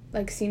Note,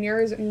 like,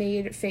 seniors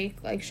made fake,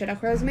 like,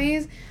 shidduch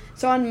resumes.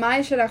 So on my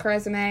shidduch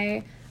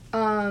resume,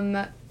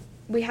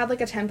 we had, like,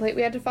 a template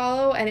we had to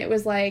follow, and it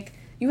was, like,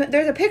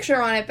 there's a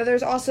picture on it, but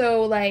there's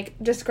also, like,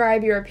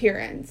 describe your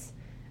appearance.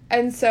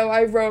 And so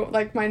I wrote,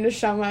 like, my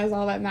neshama is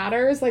all that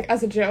matters, like,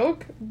 as a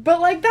joke. But,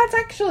 like, that's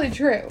actually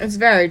true. It's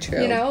very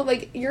true. You know?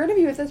 Like, you're gonna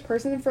be with this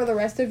person for the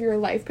rest of your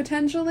life,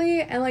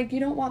 potentially, and, like, you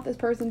don't want this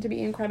person to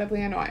be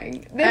incredibly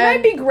annoying. They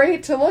might be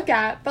great to look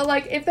at, but,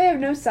 like, if they have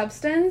no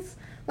substance,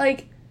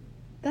 like,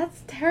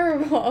 that's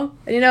terrible.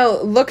 You know,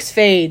 looks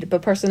fade,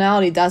 but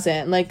personality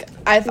doesn't. Like,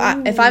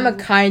 if I'm a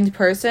kind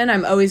person,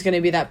 I'm always going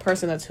to be that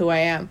person. That's who I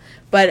am.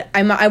 But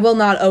I will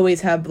not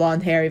always have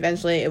blonde hair.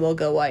 Eventually, it will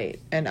go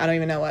white. And I don't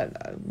even know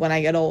when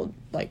I get old,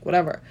 like,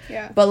 whatever.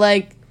 Yeah. But,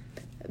 like,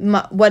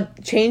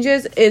 what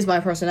changes is my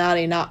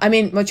personality,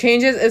 what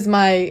changes is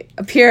my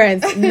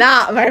appearance,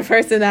 not my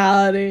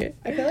personality.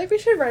 I feel like we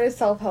should write a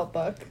self-help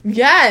book.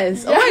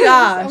 Yes. Oh my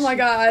gosh. Oh my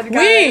god.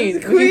 Queen.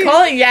 Guys, We can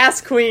call it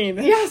Yes Queen.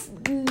 Yes.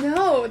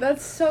 No,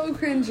 that's so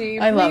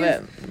cringy. I love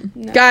it.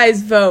 No.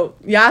 Guys, vote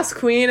Yas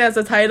Queen as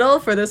a title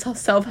for this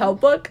self-help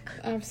book.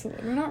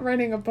 Absolutely. We're not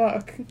writing a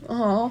book.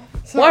 Oh.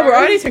 Sorry. Well, we're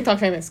already TikTok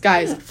famous.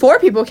 Guys, 4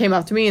 people came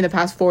up to me in the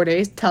past 4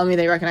 days telling me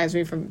they recognized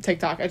me from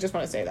TikTok. I just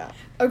want to say that.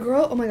 A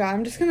girl, oh my god,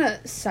 I'm just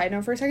gonna side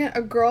note for a second.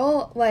 A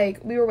girl, like,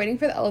 we were waiting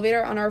for the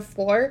elevator on our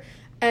floor,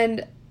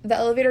 and the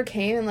elevator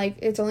came, and, like,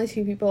 it's only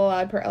 2 people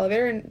allowed per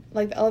elevator, and,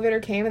 like, the elevator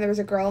came, and there was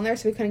a girl in there,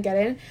 so we couldn't get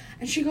in,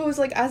 and she goes,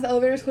 like, as the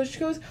elevator's closed, she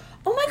goes,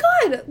 oh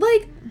my god,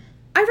 like,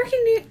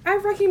 I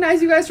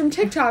recognize you guys from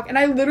TikTok, and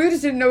I literally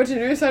just didn't know what to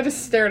do, so I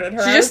just stared at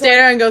her. She just stared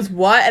at her and goes,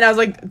 what? And I was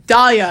like,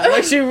 Dahlia.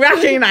 Like, she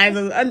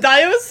recognizes. And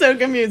Dahlia was so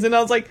confused, and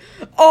I was like,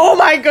 oh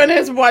my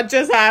goodness, what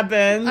just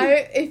happened?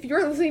 If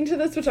you're listening to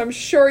this, which I'm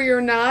sure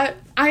you're not,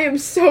 I am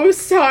so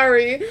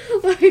sorry.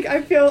 Like,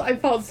 I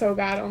felt so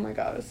bad. Oh my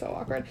god, it was so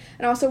awkward.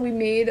 And also, we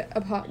made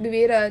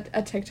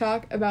a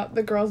TikTok about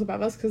the girls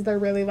above us, because they're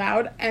really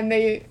loud, and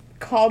they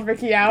called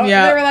Ricky out.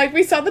 Yeah. And they were like,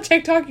 we saw the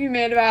TikTok you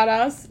made about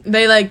us.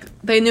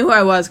 They knew who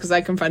I was because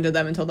I confronted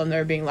them and told them they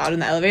were being loud in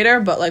the elevator,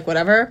 but, like,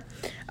 whatever.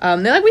 They're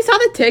like, we saw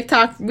the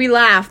TikTok, we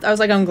laughed. I was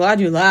like, I'm glad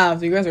you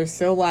laughed. You guys are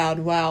so loud.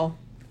 Wow.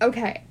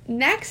 Okay,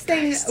 next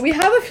thing, we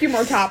have a few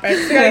more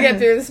topics we gotta get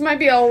through. This might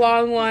be a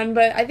long one,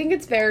 but I think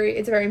it's a very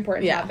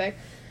important topic.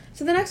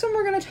 So the next one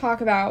we're gonna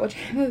talk about, which I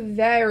have a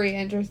very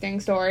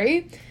interesting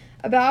story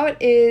about,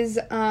 is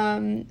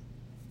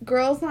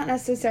girls not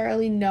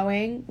necessarily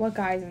knowing what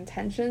guys'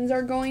 intentions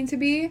are going to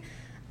be,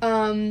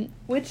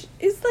 which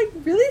is, like,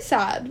 really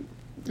sad.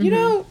 Mm-hmm. You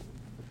know,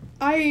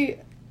 I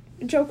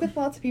joke with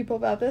lots of people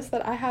about this,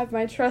 that I have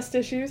my trust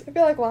issues. I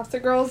feel like lots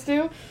of girls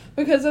do,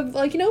 because of,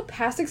 like, you know,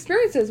 past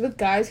experiences with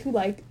guys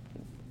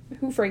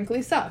who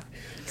frankly suck.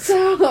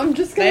 So I'm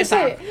just gonna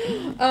say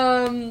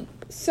it.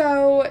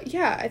 So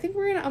yeah, I think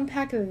we're gonna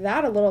unpack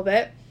that a little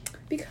bit,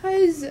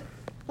 because,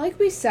 like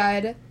we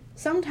said,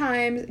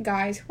 sometimes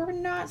guys who are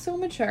not so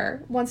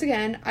mature, once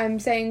again, I'm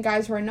saying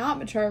guys who are not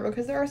mature,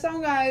 because there are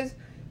some guys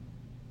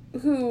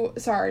who,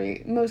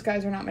 most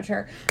guys are not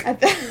mature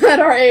at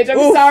our age.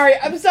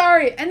 I'm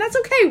sorry. And that's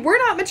okay. We're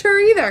not mature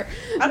either.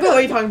 I don't know what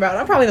you're talking about.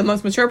 I'm probably the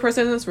most mature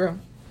person in this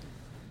room.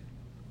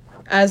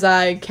 As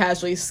I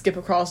casually skip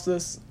across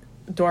this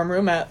dorm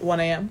room at 1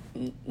 a.m.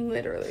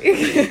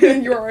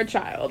 Literally. You're a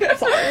child.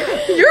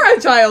 Sorry. You're a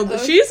child.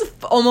 She's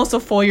almost a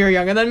full year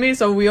younger than me,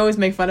 so we always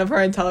make fun of her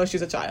and tell her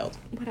she's a child.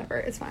 Whatever.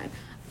 It's fine.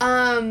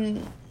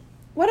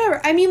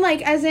 Whatever. I mean,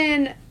 like, as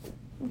in,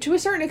 to a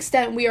certain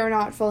extent, we are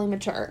not fully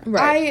mature.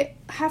 Right.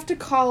 I have to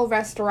call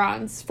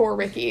restaurants for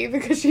Ricky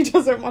because she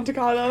doesn't want to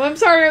call them. I'm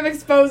sorry, I'm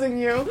exposing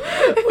you. What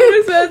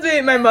does that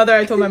mean?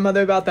 I told my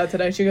mother about that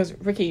today. She goes,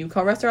 Ricky, you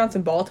call restaurants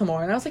in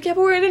Baltimore. And I was like, yeah,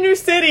 but we're in a new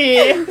city.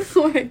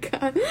 Oh my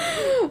god.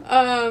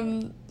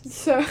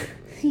 So,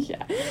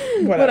 yeah.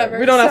 Whatever.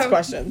 We don't ask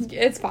questions.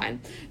 It's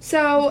fine.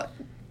 So,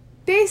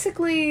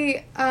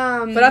 basically,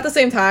 But at the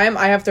same time,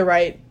 I have to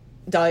write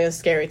Dahlia's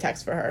scary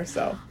text for her,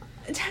 so...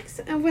 Text,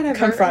 whatever.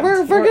 Confront.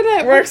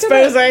 We're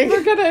exposing.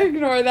 We're gonna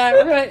ignore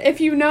that.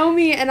 If you know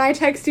me and I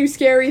text you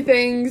scary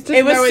things, just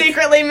it was know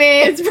secretly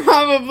me. It's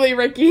probably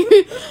Ricky.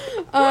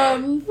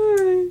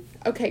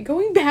 Okay,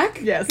 going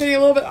back. Yes. Getting a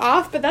little bit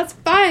off, but that's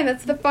fine.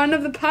 That's the fun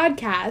of the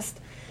podcast.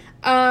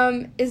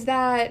 Is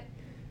that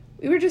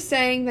we were just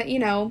saying that, you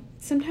know,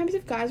 sometimes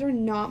if guys are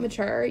not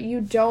mature,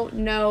 you don't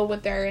know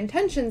what their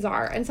intentions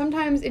are, and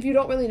sometimes if you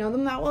don't really know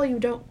them that well, you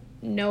don't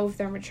know if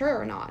they're mature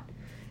or not.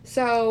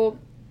 So,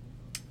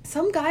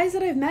 some guys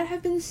that I've met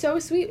have been so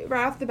sweet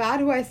right off the bat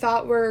who I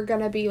thought were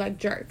gonna be, like,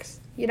 jerks,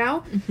 you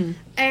know? Mm-hmm.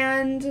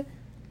 And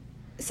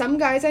some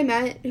guys I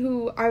met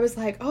who I was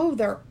like, oh,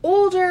 they're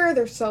older,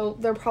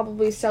 they're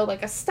probably so,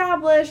 like,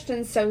 established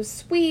and so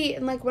sweet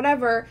and, like,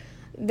 whatever.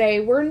 They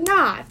were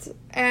not.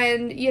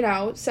 And, you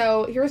know,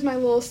 so here's my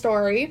little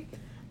story.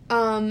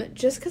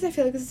 Just because I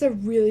feel like this is a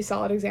really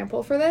solid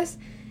example for this,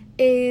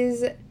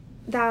 is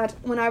that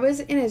when I was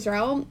in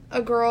Israel,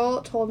 a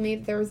girl told me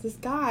that there was this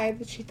guy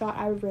that she thought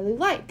I would really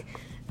like.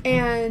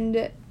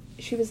 And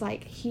she was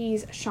like,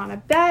 he's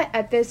Shana Bet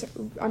at this,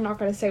 I'm not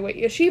going to say what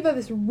yeshiva,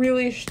 this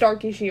really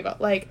stark yeshiva.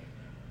 Like,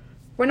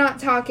 we're not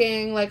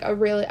talking like a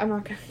really, I'm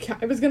not gonna,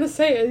 I was gonna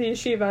say a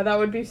yeshiva, that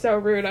would be so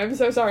rude, I'm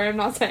so sorry, I'm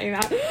not saying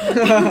that.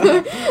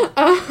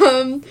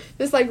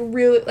 This like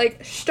really,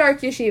 like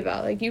stark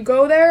yeshiva, like you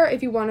go there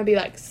if you want to be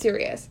like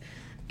serious.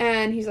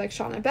 And he's like,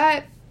 Shauna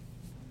Bet,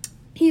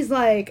 he's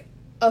like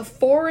a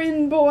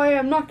foreign boy,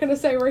 I'm not gonna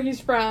say where he's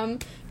from,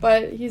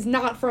 but he's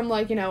not from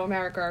like, you know,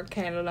 America or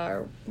Canada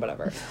or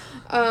whatever.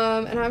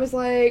 And I was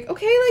like,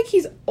 okay, like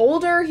he's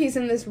older, he's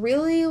in this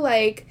really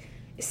like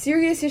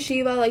serious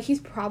yeshiva, like he's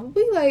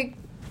probably like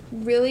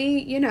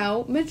really, you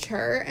know,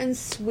 mature and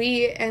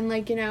sweet and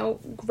like, you know,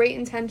 great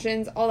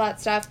intentions, all that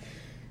stuff.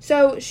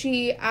 So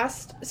we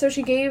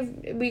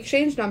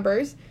exchanged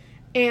numbers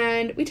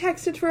and we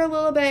texted for a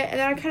little bit, and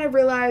then I kind of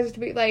realized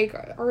like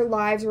our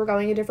lives were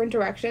going a different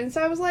direction.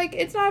 So I was like,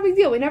 it's not a big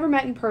deal, we never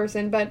met in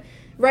person, but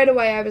right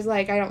away I was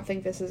like, I don't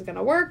think this is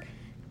gonna work.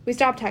 We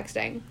stopped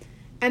texting,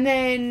 and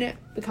then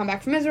we come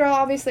back from Israel,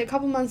 obviously a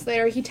couple months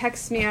later he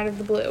texts me out of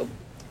the blue.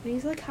 And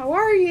he's like, how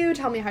are you?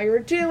 Tell me how you're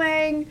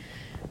doing.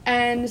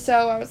 And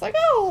so I was like,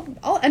 oh,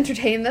 I'll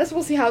entertain this.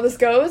 We'll see how this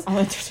goes. I'll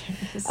entertain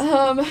this.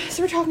 So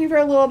we're talking for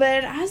a little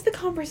bit. As the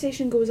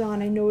conversation goes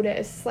on, I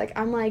notice, like,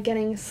 I'm, like,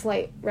 getting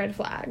slight red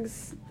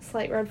flags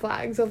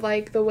of,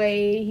 like, the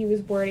way he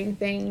was wording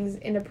things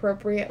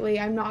inappropriately.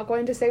 I'm not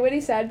going to say what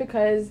he said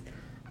because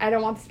I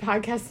don't want this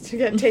podcast to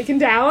get taken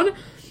down.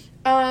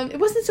 It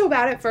wasn't so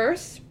bad at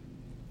first.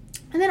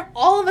 And then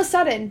all of a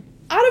sudden,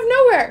 out of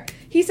nowhere,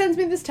 he sends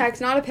me this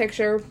text, not a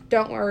picture.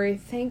 Don't worry.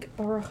 Thank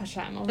Baruch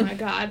Hashem. Oh my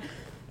God.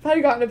 If I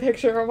had gotten a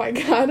picture, oh my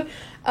God.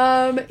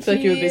 I feel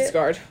like you would be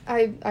scarred.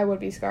 I would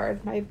be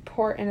scarred. My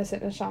poor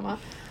innocent neshama.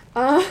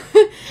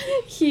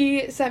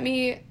 He sent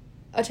me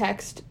a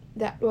text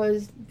that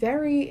was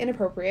very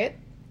inappropriate,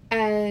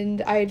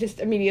 and I just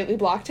immediately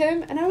blocked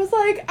him, and I was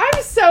like,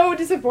 I'm so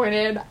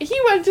disappointed. He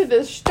went to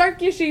this Stark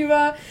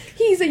Yeshiva.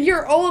 He's a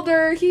year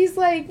older. He's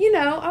like, you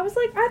know, I was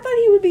like, I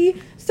thought he would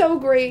be so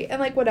great, and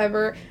like,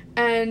 whatever.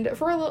 And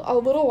for a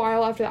little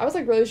while after that, I was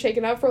like really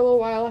shaken up for a little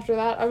while after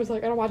that. I was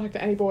like, I don't want to talk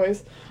to any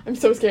boys. I'm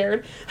so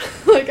scared.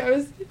 Like, I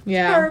was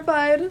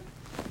terrified.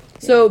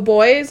 So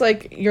boys,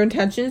 like, your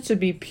intentions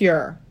should be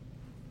pure.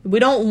 We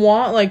don't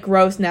want, like,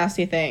 gross,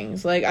 nasty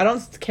things. Like, I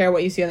don't care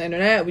what you see on the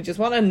internet. We just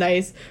want a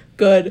nice,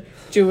 good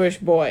Jewish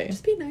boy.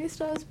 Just be nice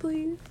to us,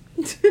 please.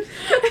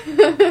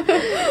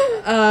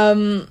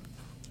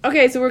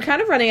 Okay, so we're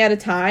kind of running out of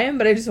time,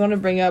 but I just want to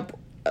bring up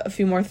a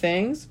few more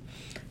things.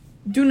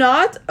 Do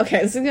not,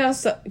 okay, this is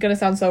gonna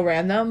sound so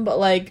random, but,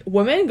 like,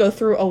 women go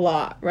through a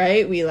lot,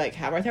 right? We, like,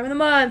 have our time of the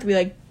month. We,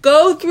 like,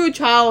 go through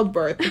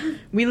childbirth.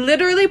 We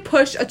literally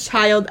push a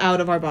child out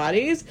of our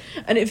bodies.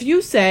 And if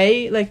you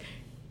say, like,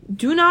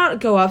 do not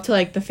go up to,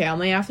 like, the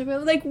family after,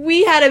 like,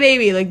 we had a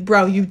baby. Like,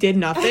 bro, you did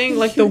nothing.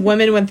 Like, the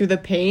women went through the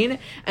pain.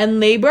 And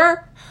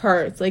labor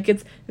hurts. Like,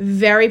 it's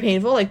very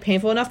painful. Like,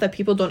 painful enough that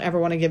people don't ever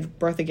want to give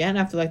birth again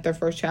after, like, their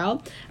first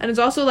child. And it's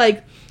also,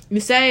 like,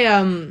 you say,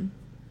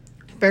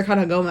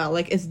 Berkat HaGomel,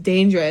 like, it's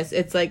dangerous.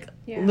 It's, like,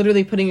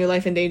 literally putting your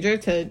life in danger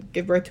to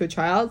give birth to a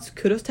child. So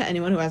kudos to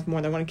anyone who has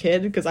more than one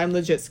kid, because I'm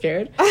legit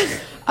scared.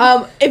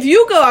 If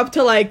you go up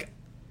to, like,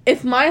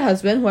 if my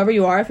husband, whoever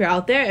you are, if you're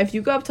out there, if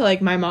you go up to,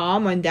 like, my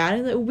mom and dad,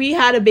 and, like, we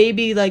had a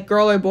baby, like,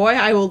 girl or boy,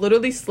 I will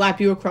literally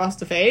slap you across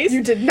the face.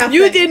 You did nothing.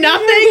 You did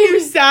nothing. You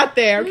sat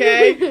there,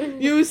 okay?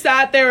 You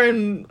sat there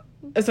and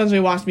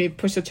essentially watched me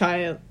push a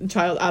child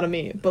out of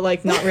me. But,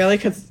 like, not really,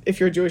 because if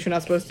you're Jewish, you're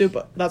not supposed to,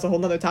 but that's a whole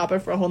nother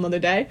topic for a whole nother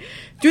day.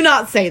 Do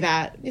not say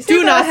that. You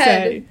say by the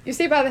head. You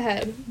say by the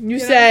head.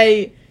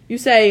 You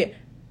say,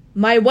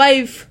 my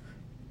wife,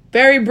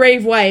 very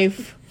brave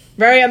wife,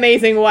 very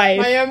amazing wife.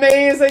 My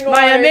amazing wife.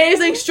 My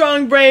amazing,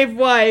 strong, brave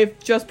wife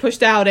just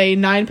pushed out a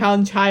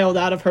 9-pound child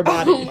out of her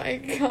body. Oh my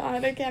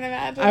God, I can't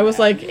imagine. I was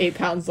like 8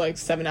 pounds, like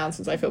 7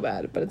 ounces. I feel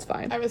bad, but it's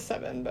fine. I was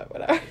 7, but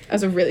whatever. I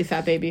was a really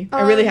fat baby.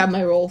 I really have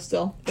my roll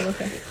still, but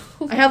okay.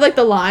 I have, like,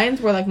 the lines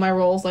where, like, my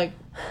roll's like...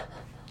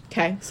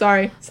 Okay,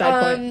 sorry.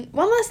 Side point.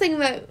 One last thing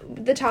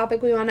that the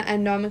topic we want to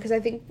end on, because I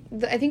think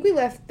we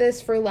left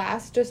this for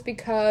last just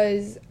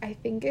because I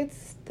think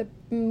it's the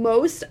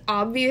most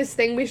obvious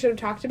thing we should have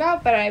talked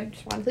about, but I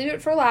just want to leave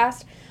it for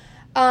last,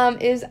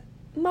 is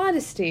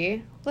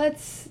modesty.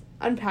 Let's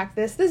unpack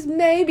this. This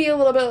may be a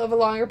little bit of a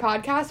longer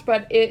podcast,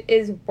 but it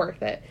is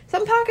worth it.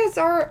 Some podcasts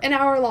are an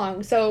hour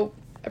long, so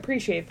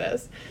appreciate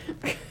this.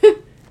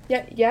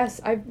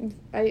 Yes,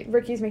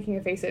 Ricky's making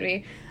a face at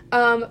me.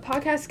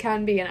 Podcasts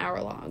can be an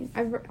hour long.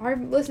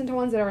 I've listened to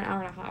ones that are an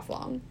hour and a half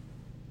long.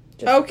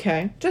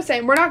 Okay. Just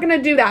saying, we're not gonna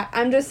do that.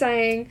 I'm just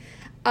saying,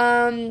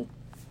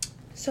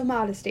 so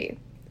modesty.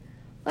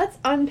 Let's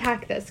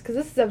unpack this, because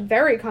this is a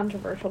very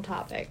controversial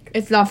topic.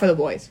 It's not for the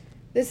boys.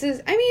 This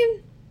is, I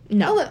mean...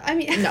 No. No,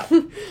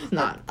 it's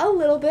not. A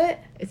little bit.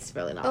 It's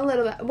really not. A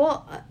little bit.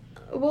 Well...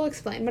 we'll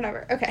explain,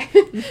 whatever. Okay.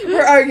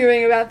 We're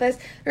arguing about this.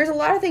 There's a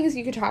lot of things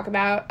you could talk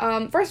about.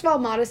 First of all,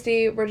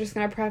 modesty, we're just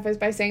going to preface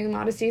by saying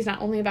modesty is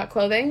not only about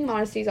clothing.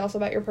 Modesty is also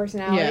about your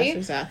personality. Yes,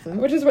 exactly.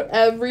 Which is what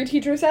every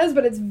teacher says,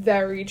 but it's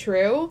very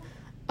true.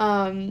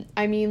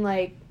 I mean,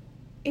 like,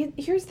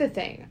 here's the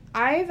thing.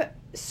 I've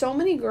so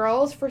many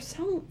girls for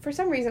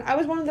some reason. I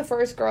was one of the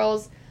first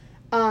girls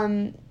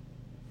that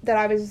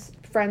I was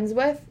friends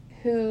with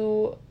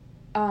who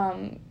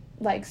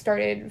like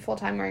started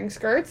full-time wearing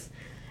skirts.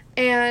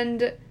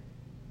 And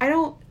I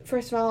don't,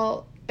 first of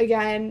all,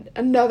 again,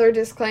 another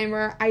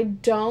disclaimer,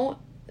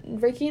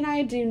 Ricky and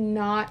I do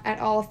not at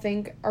all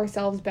think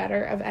ourselves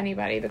better of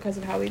anybody because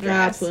of how we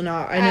dress. Absolutely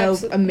not. I know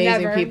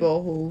amazing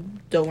people who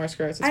don't wear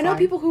skirts. I know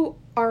people who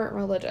aren't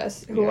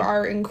religious, who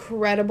are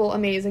incredible,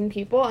 amazing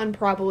people, and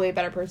probably a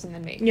better person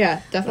than me.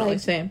 Yeah, definitely.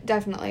 Like, same.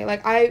 Definitely.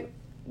 Like,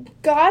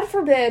 God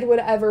forbid would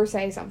ever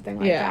say something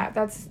like that.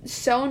 That's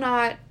so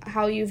not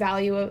how you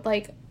value it.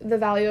 Like, the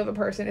value of a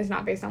person is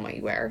not based on what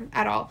you wear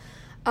at all.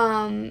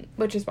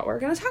 Which is what we're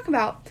going to talk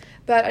about.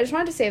 But I just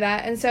wanted to say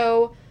that. And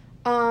so,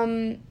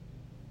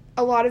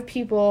 a lot of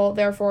people,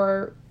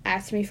 therefore,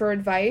 asked me for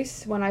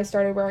advice when I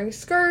started wearing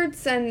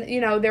skirts, and,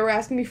 you know, they were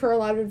asking me for a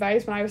lot of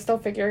advice when I was still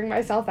figuring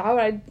myself out.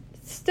 I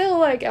still,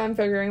 like, am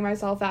figuring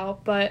myself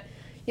out, but,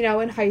 you know,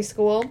 in high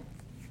school,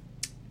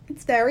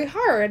 it's very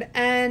hard,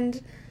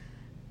 and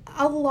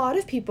a lot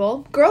of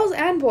people, girls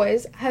and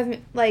boys, have,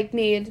 like,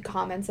 made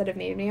comments that have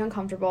made me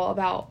uncomfortable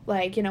about,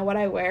 like, you know, what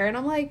I wear, and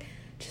I'm like,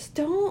 just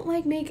don't,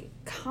 like, make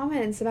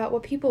comments about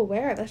what people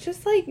wear. That's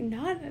just, like,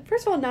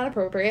 first of all, not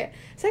appropriate.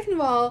 Second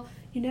of all,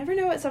 you never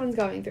know what someone's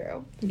going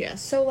through.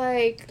 Yes. So,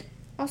 like...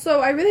 Also,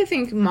 I really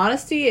think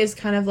modesty is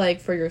kind of, like,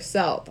 for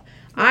yourself.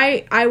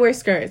 I wear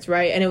skirts,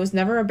 right? And it was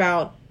never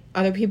about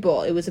other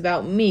people. It was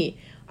about me.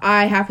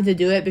 I happen to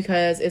do it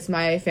because it's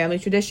my family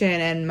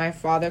tradition, and my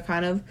father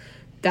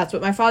that's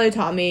what my father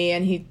taught me,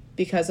 and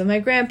because of my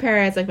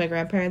grandparents, like, my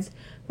grandparents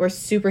were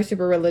super,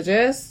 super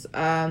religious,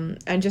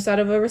 and just out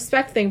of a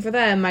respect thing for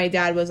them, my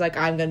dad was like,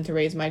 I'm going to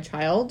raise my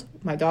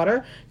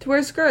daughter, to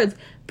wear skirts.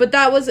 But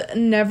that was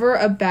never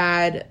a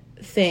bad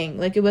thing.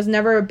 Like, it was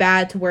never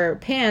bad to wear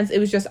pants. It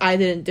was just I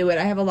didn't do it.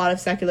 I have a lot of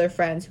secular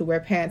friends who wear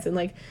pants, and,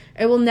 like,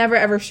 I will never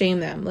ever shame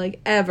them, like,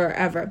 ever,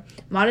 ever.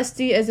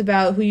 Modesty is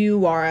about who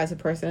you are as a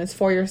person. It's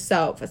for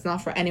yourself. It's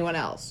not for anyone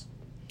else.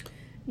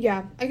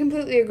 Yeah, I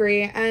completely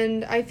agree.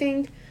 And I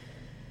think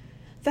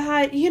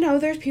that, you know,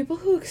 there's people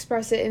who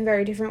express it in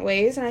very different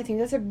ways, and I think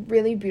that's a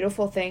really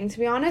beautiful thing, to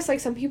be honest. Like,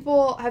 some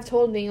people have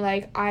told me,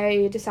 like,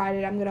 I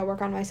decided I'm gonna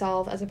work on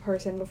myself as a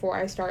person before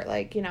I start,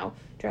 like, you know,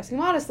 dressing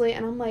modestly,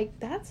 and I'm like,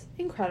 that's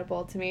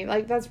incredible to me.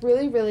 Like, that's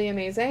really, really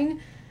amazing.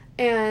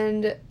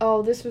 And,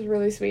 oh, this was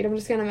really sweet. I'm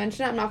just gonna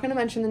mention it. I'm not gonna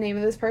mention the name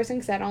of this person,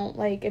 because I don't,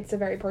 like, it's a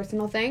very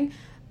personal thing.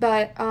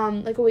 But,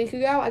 like, a week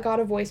ago, I got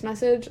a voice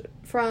message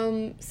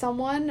from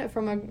someone,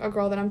 from a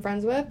girl that I'm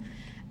friends with,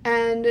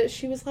 and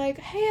she was like,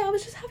 hey, I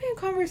was just having a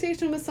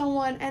conversation with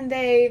someone, and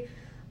they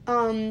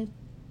and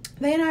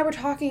I were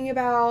talking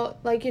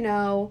about, like, you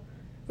know,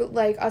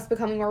 like, us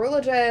becoming more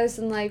religious,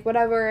 and, like,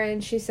 whatever,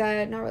 and she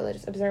said, not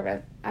religious,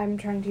 observant, I'm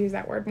trying to use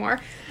that word more,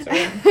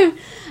 and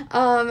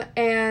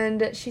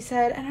she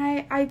said,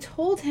 and I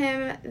told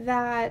him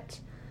that,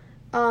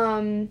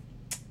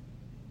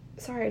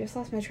 sorry, I just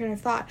lost my train of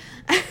thought.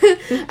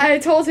 I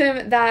told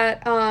him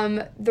that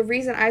the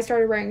reason I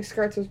started wearing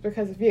skirts was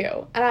because of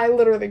you. And I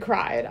literally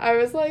cried. I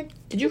was like...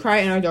 Did you cry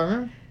in our dorm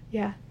room?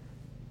 Yeah.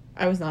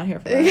 I was not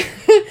here for that.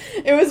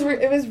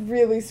 It was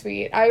really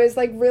sweet. I was,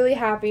 like, really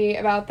happy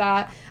about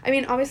that. I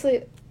mean,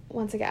 obviously,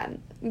 once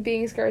again,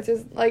 wearing skirts.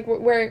 It's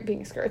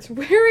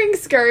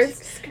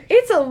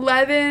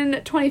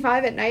 11:25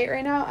 at night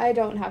right now. I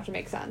don't have to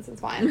make sense.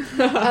 It's fine.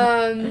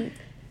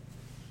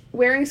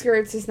 Wearing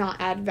skirts does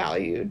not add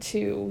value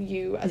to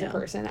you as a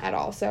person at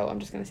all, so I'm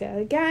just going to say that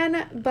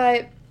again.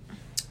 But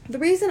the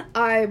reason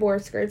I wore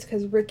skirts,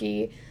 because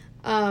Ricky,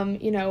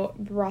 you know,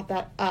 brought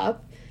that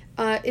up,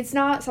 it's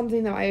not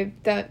something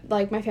that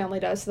like, my family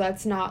does, so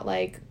that's not,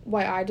 like,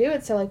 why I do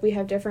it, so, like, we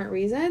have different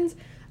reasons.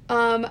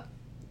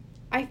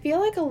 I feel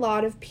like a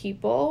lot of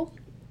people,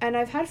 and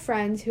I've had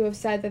friends who have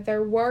said that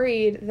they're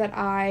worried that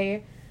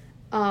I,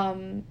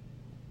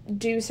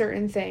 do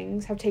certain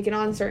things, have taken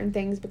on certain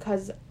things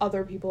because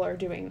other people are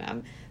doing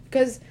them.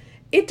 Because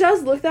it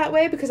does look that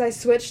way, because I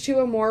switched to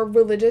a more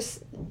religious,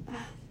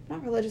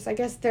 not religious, I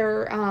guess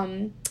their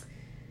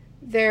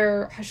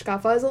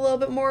hashkafa is a little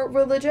bit more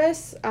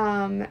religious,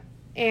 and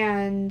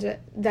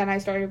then I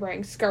started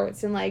wearing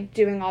skirts and, like,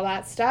 doing all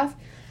that stuff.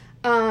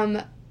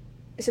 So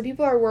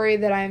people are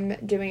worried that I'm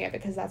doing it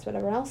because that's what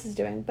everyone else is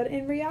doing. But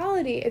in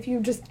reality, if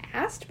you just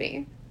asked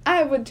me,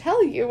 I would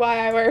tell you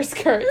why I wear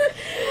skirts.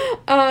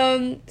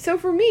 So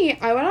for me,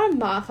 I went on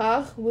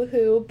Machach,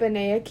 woohoo,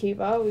 B'nai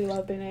Akiva. We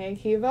love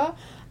B'nai Akiva.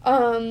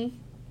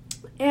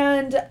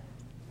 And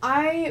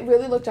I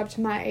really looked up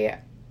to my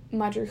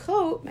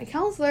madrichot, my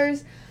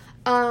counselors,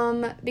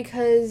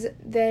 because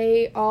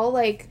they all,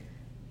 like,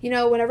 you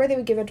know, whenever they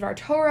would give a Dvar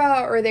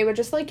Torah, or they would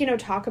just, like, you know,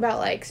 talk about,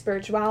 like,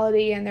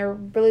 spirituality and their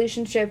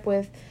relationship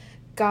with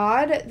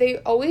God, they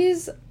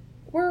always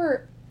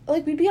were,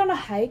 like, we'd be on a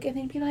hike, and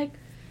they'd be like,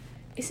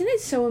 isn't it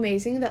so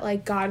amazing that,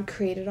 like, God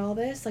created all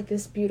this, like,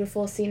 this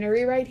beautiful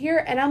scenery right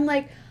here? And I'm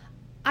like,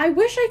 I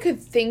wish I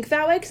could think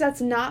that way, because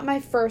that's not my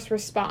first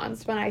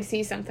response when I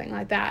see something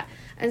like that.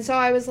 And so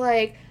I was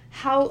like,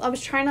 I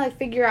was trying to, like,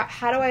 figure out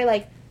how do I,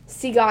 like,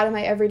 see God in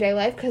my everyday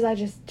life, because I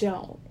just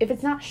don't. If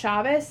it's not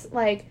Shabbos,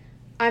 like,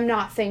 I'm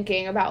not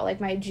thinking about,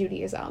 like, my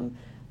Judaism.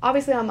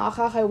 Obviously, on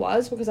Machach I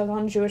was, because I was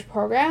on a Jewish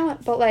program,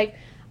 but, like,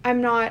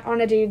 I'm not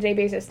on a day-to-day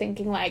basis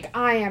thinking, like,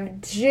 I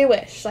am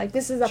Jewish. Like,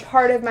 this is a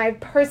part of my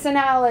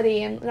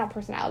personality. And, not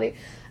personality.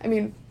 I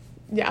mean,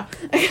 yeah.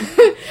 I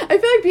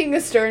feel like being a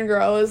stern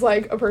girl is,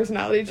 like, a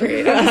personality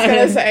trait. I'm just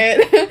gonna say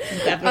it.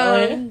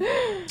 Definitely.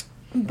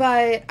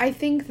 But I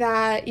think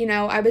that, you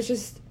know, I was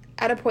just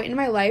at a point in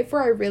my life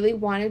where I really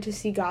wanted to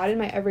see God in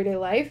my everyday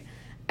life.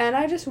 And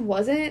I just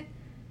wasn't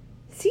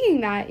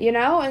seeing that, you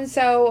know? And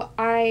so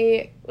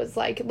I was,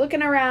 like,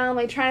 looking around,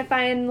 like, trying to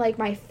find, like,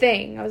 my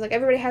thing. I was like,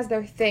 everybody has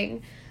their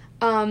thing.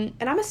 And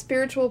I'm a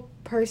spiritual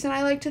person,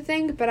 I like to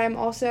think, but I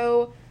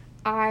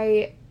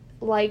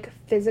like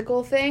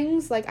physical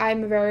things. Like,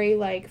 I'm a very,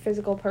 like,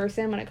 physical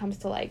person when it comes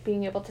to, like,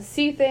 being able to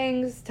see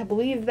things, to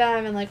believe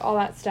them, and, like, all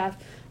that stuff,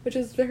 which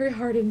is very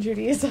hard in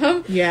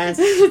Judaism. Yes.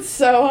 It's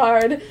so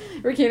hard.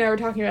 Ricky and I were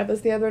talking about this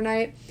the other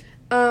night.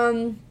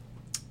 And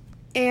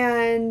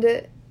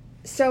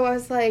so I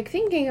was, like,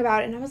 thinking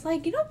about it, and I was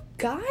like, you know,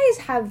 guys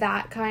have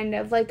that kind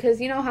of, like, because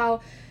you know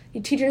how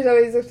teachers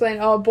always explain,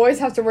 oh, boys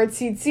have to wear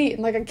tzitzit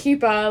and, like, a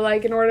kippah,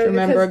 like, in order to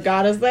remember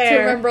God is there.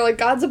 To remember, like,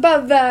 God's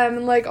above them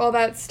and, like, all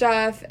that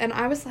stuff. And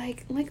I was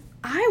like,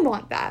 I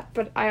want that,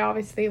 but I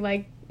obviously,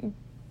 like,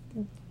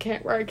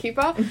 can't wear a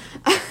kippah.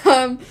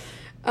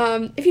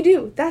 If you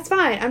do, that's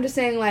fine. I'm just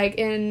saying, like,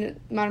 in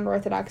modern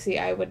Orthodoxy,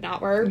 I would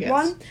not wear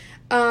one.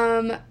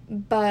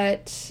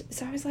 But,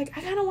 so I was like,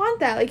 I kind of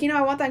want that. Like, you know,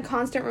 I want that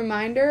constant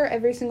reminder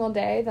every single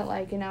day that,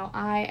 like, you know,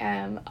 I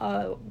am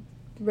a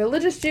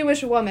religious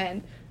Jewish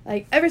woman.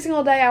 Like, every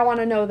single day I want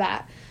to know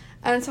that.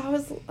 And so I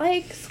was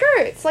like,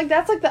 skirts. Like,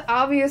 that's, like, the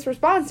obvious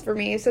response for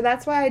me. So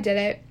that's why I did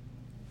it.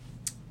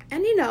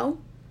 And, you know,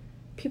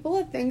 people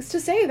have things to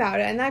say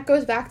about it. And that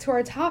goes back to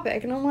our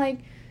topic. And I'm like,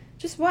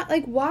 just what,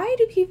 like, why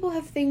do people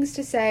have things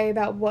to say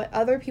about what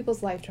other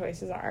people's life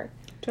choices are?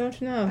 Don't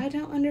know. I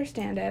don't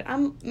understand it.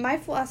 My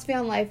philosophy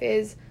on life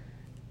is,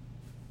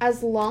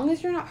 as long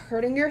as you're not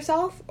hurting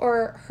yourself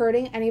or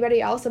hurting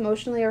anybody else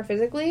emotionally or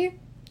physically,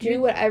 do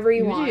whatever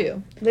you want.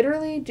 Do.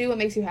 Literally, do what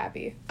makes you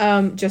happy.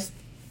 Just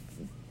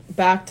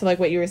back to, like,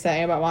 what you were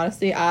saying about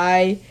modesty.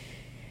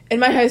 In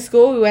my high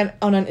school, we went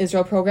on an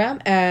Israel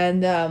program,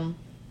 and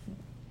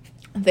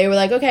they were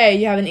like, okay,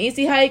 you have an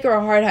easy hike or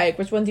a hard hike.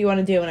 Which one do you want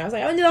to do? And I was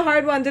like, I want to do the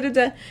hard one.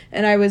 Da-da-da.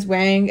 And I was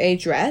wearing a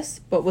dress,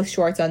 but with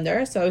shorts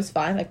under, so it was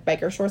fine. Like,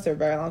 biker shorts. They were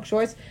very long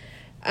shorts.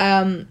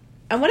 And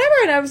whatever.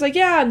 And I was like,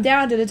 yeah, I'm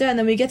down. Da-da-da. And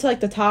then we get to,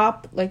 like, the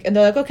top. Like, and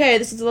they're like, okay,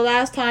 this is the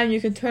last time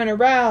you can turn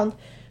around.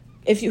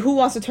 Who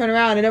wants to turn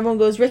around? And everyone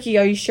goes, Ricky,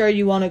 are you sure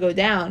you want to go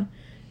down?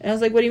 And I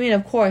was like, what do you mean?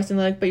 Of course. And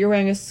they're like, but you're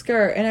wearing a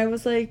skirt. And I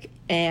was like,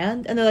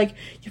 and they're like,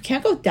 you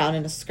can't go down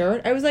in a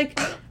skirt. I was like,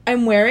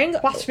 I'm wearing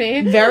watch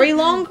me very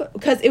long,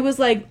 because it was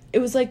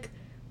like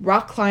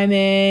rock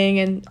climbing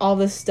and all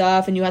this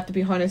stuff, and you have to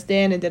be harnessed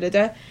in and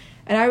da-da-da.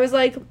 And I was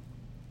like,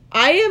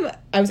 I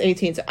was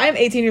 18, so I'm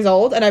 18 years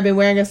old, and I've been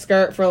wearing a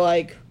skirt for,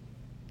 like,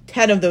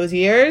 10 of those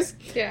years.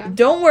 Yeah.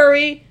 Don't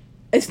worry,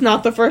 it's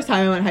not the first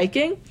time I went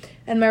hiking.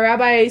 And my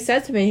rabbi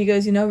said to me, he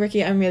goes, you know,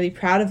 Ricky, I'm really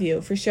proud of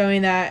you for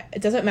showing that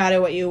it doesn't matter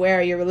what you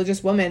wear. You're a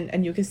religious woman,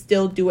 and you can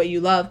still do what you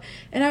love.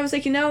 And I was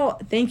like, you know,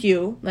 thank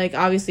you. Like,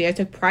 obviously, I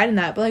took pride in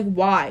that. But, like,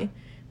 why?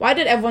 Why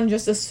did everyone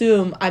just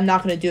assume I'm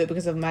not going to do it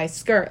because of my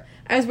skirt?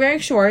 I was wearing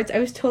shorts. I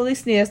was totally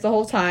sneezed the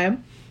whole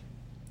time.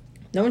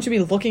 No one should be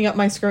looking up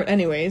my skirt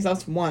anyways.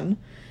 That's one.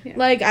 Yeah.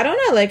 Like, I don't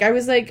know. Like, I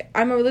was like,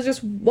 I'm a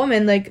religious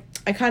woman. Like,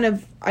 I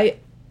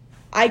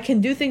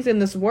can do things in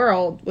this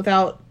world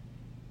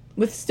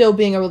with still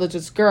being a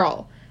religious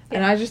girl. Yeah.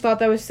 And I just thought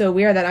that was so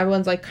weird that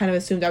everyone's, like, kind of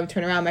assumed I would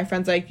turn around. My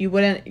friend's like, you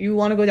want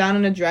to go down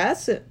in a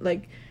dress?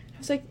 Like, I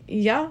was like,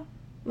 yeah.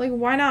 Like,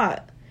 why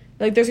not?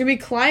 Like, there's going to be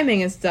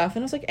climbing and stuff.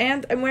 And I was like,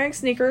 and I'm wearing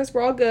sneakers.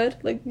 We're all good.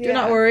 Like, do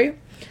not worry.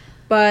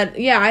 But,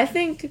 yeah, I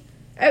think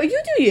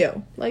you do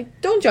you. Like,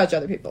 don't judge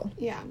other people.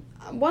 Yeah.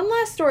 One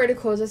last story to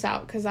close us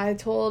out, because I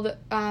told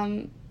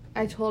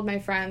my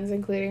friends,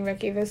 including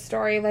Ricky, this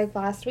story, like,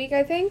 last week,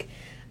 I think.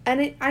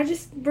 And I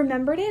just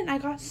remembered it, and I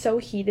got so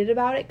heated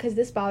about it, because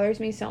this bothers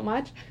me so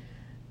much.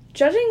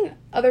 Judging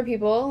other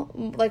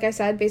people, like I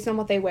said, based on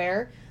what they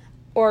wear,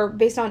 or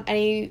based on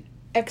any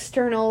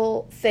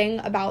external thing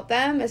about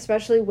them,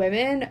 especially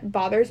women,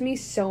 bothers me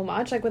so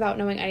much, like, without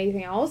knowing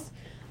anything else.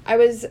 I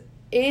was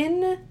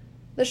in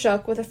the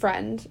shuk with a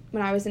friend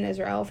when I was in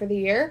Israel for the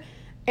year,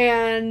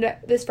 and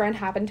this friend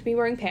happened to be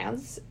wearing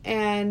pants,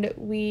 and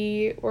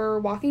we were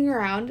walking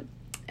around,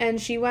 and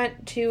she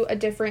went to a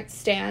different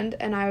stand,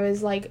 and I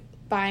was, like,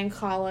 buying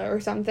challah or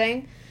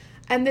something,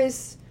 and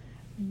this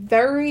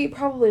very,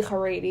 probably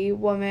Haredi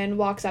woman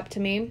walks up to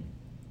me.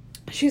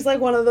 She's, like,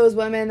 one of those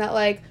women that,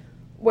 like,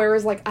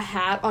 wears, like, a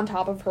hat on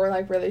top of her,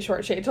 like, really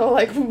short sheitel,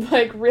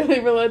 like really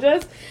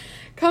religious,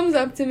 comes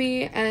up to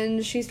me,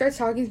 and she starts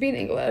talking to me in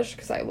English,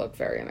 because I look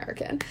very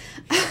American.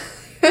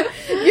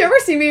 If you ever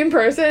see me in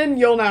person,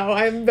 you'll know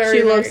I'm very.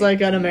 She looks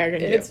like an American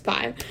Jew. It's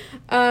fine.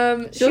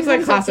 She looks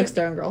like classic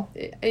Stern girl.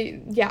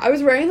 Yeah, I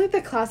was wearing like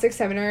the classic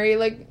seminary,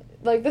 like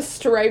the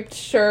striped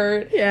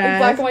shirt, yeah, like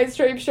black and white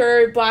striped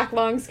shirt, black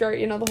long skirt,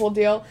 you know, the whole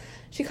deal.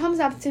 She comes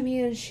up to me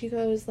and she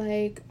goes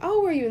like,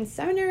 "Oh, were you in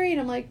seminary?" And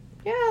I'm like,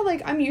 "Yeah,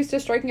 like I'm used to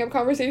striking up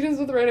conversations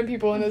with random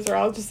people in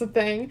Israel. It's just a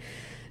thing."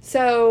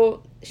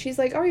 So she's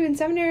like, "Oh, are you in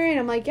seminary?" And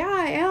I'm like, "Yeah,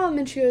 I am."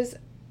 And she goes,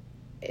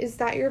 "Is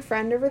that your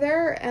friend over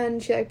there?"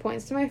 And she like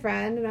points to my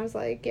friend, and I was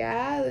like,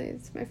 "Yeah,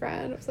 it's my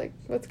friend." I was like,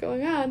 "What's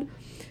going on?"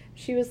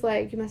 She was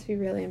like, "You must be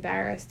really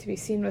embarrassed to be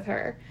seen with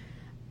her."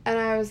 And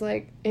I was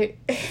like,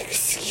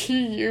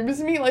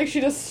 "Excuse me?" Like,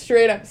 she just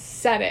straight up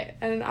said it.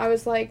 And I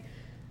was like,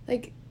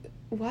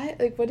 what?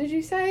 Like, what did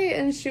you say?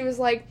 And she was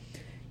like,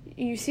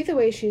 "You see the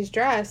way she's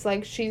dressed,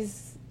 like,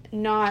 she's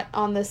not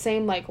on the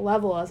same, like,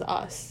 level as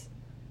us."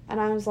 And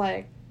I was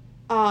like,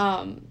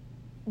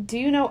 do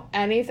you know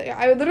anything?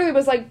 I literally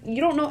was like, "You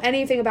don't know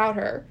anything about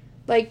her.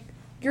 Like,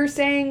 you're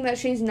saying that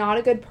she's not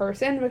a good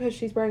person because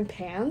she's wearing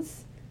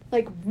pants?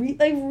 Like,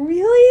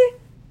 really?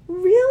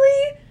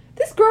 Really?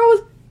 This girl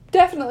was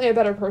definitely a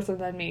better person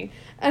than me."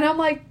 And I'm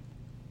like,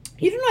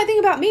 "You don't know anything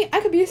about me. I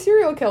could be a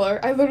serial killer."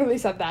 I literally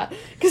said that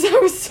because I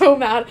was so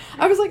mad.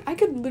 I was like, "I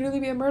could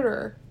literally be a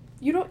murderer.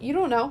 You don't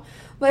know.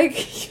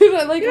 Like, you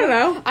don't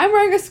know. I'm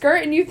wearing a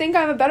skirt and you think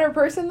I'm a better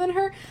person than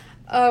her?"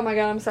 Oh my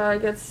god, I'm sorry. I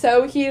get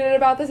so heated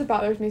about this. It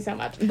bothers me so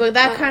much. But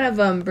that kind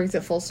of brings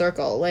it full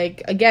circle.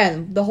 Like,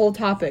 again, the whole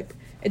topic.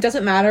 It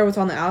doesn't matter what's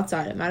on the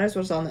outside. It matters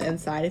what's on the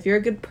inside. If you're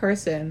a good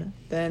person,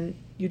 then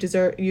you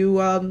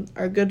are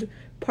a good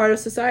part of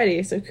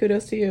society. So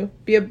kudos to you.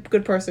 Be a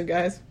good person,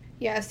 guys.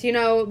 Yes, take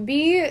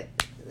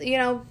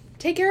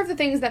care of the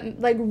things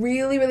that, like,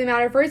 really, really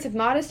matter first. If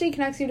modesty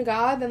connects you to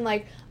God, then,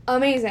 like,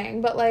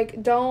 amazing. But,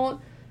 like,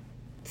 don't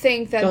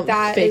think that don't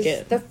that fake is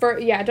it. the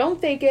first. Yeah,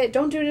 don't fake it.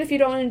 Don't do it if you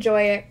don't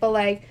enjoy it. But,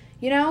 like,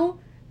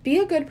 be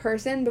a good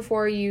person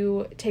before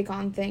you take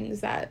on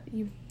things that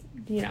you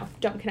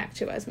don't connect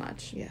to as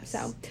much. Yes.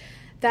 So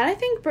that, I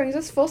think, brings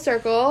us full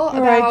circle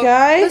about right,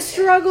 guys. the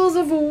struggles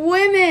of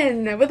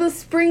women with a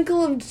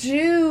sprinkle of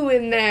Jew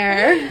in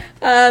there.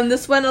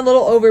 This went a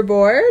little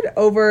overboard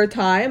over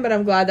time, but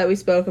I'm glad that we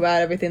spoke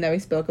about everything that we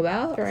spoke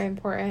about. Very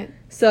important.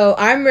 So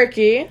I'm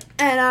Ricky.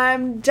 And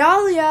I'm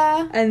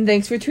Dahlia. And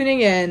thanks for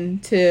tuning in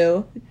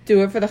to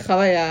Do It for the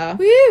Chavaya.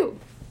 Woo!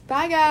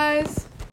 Bye, guys.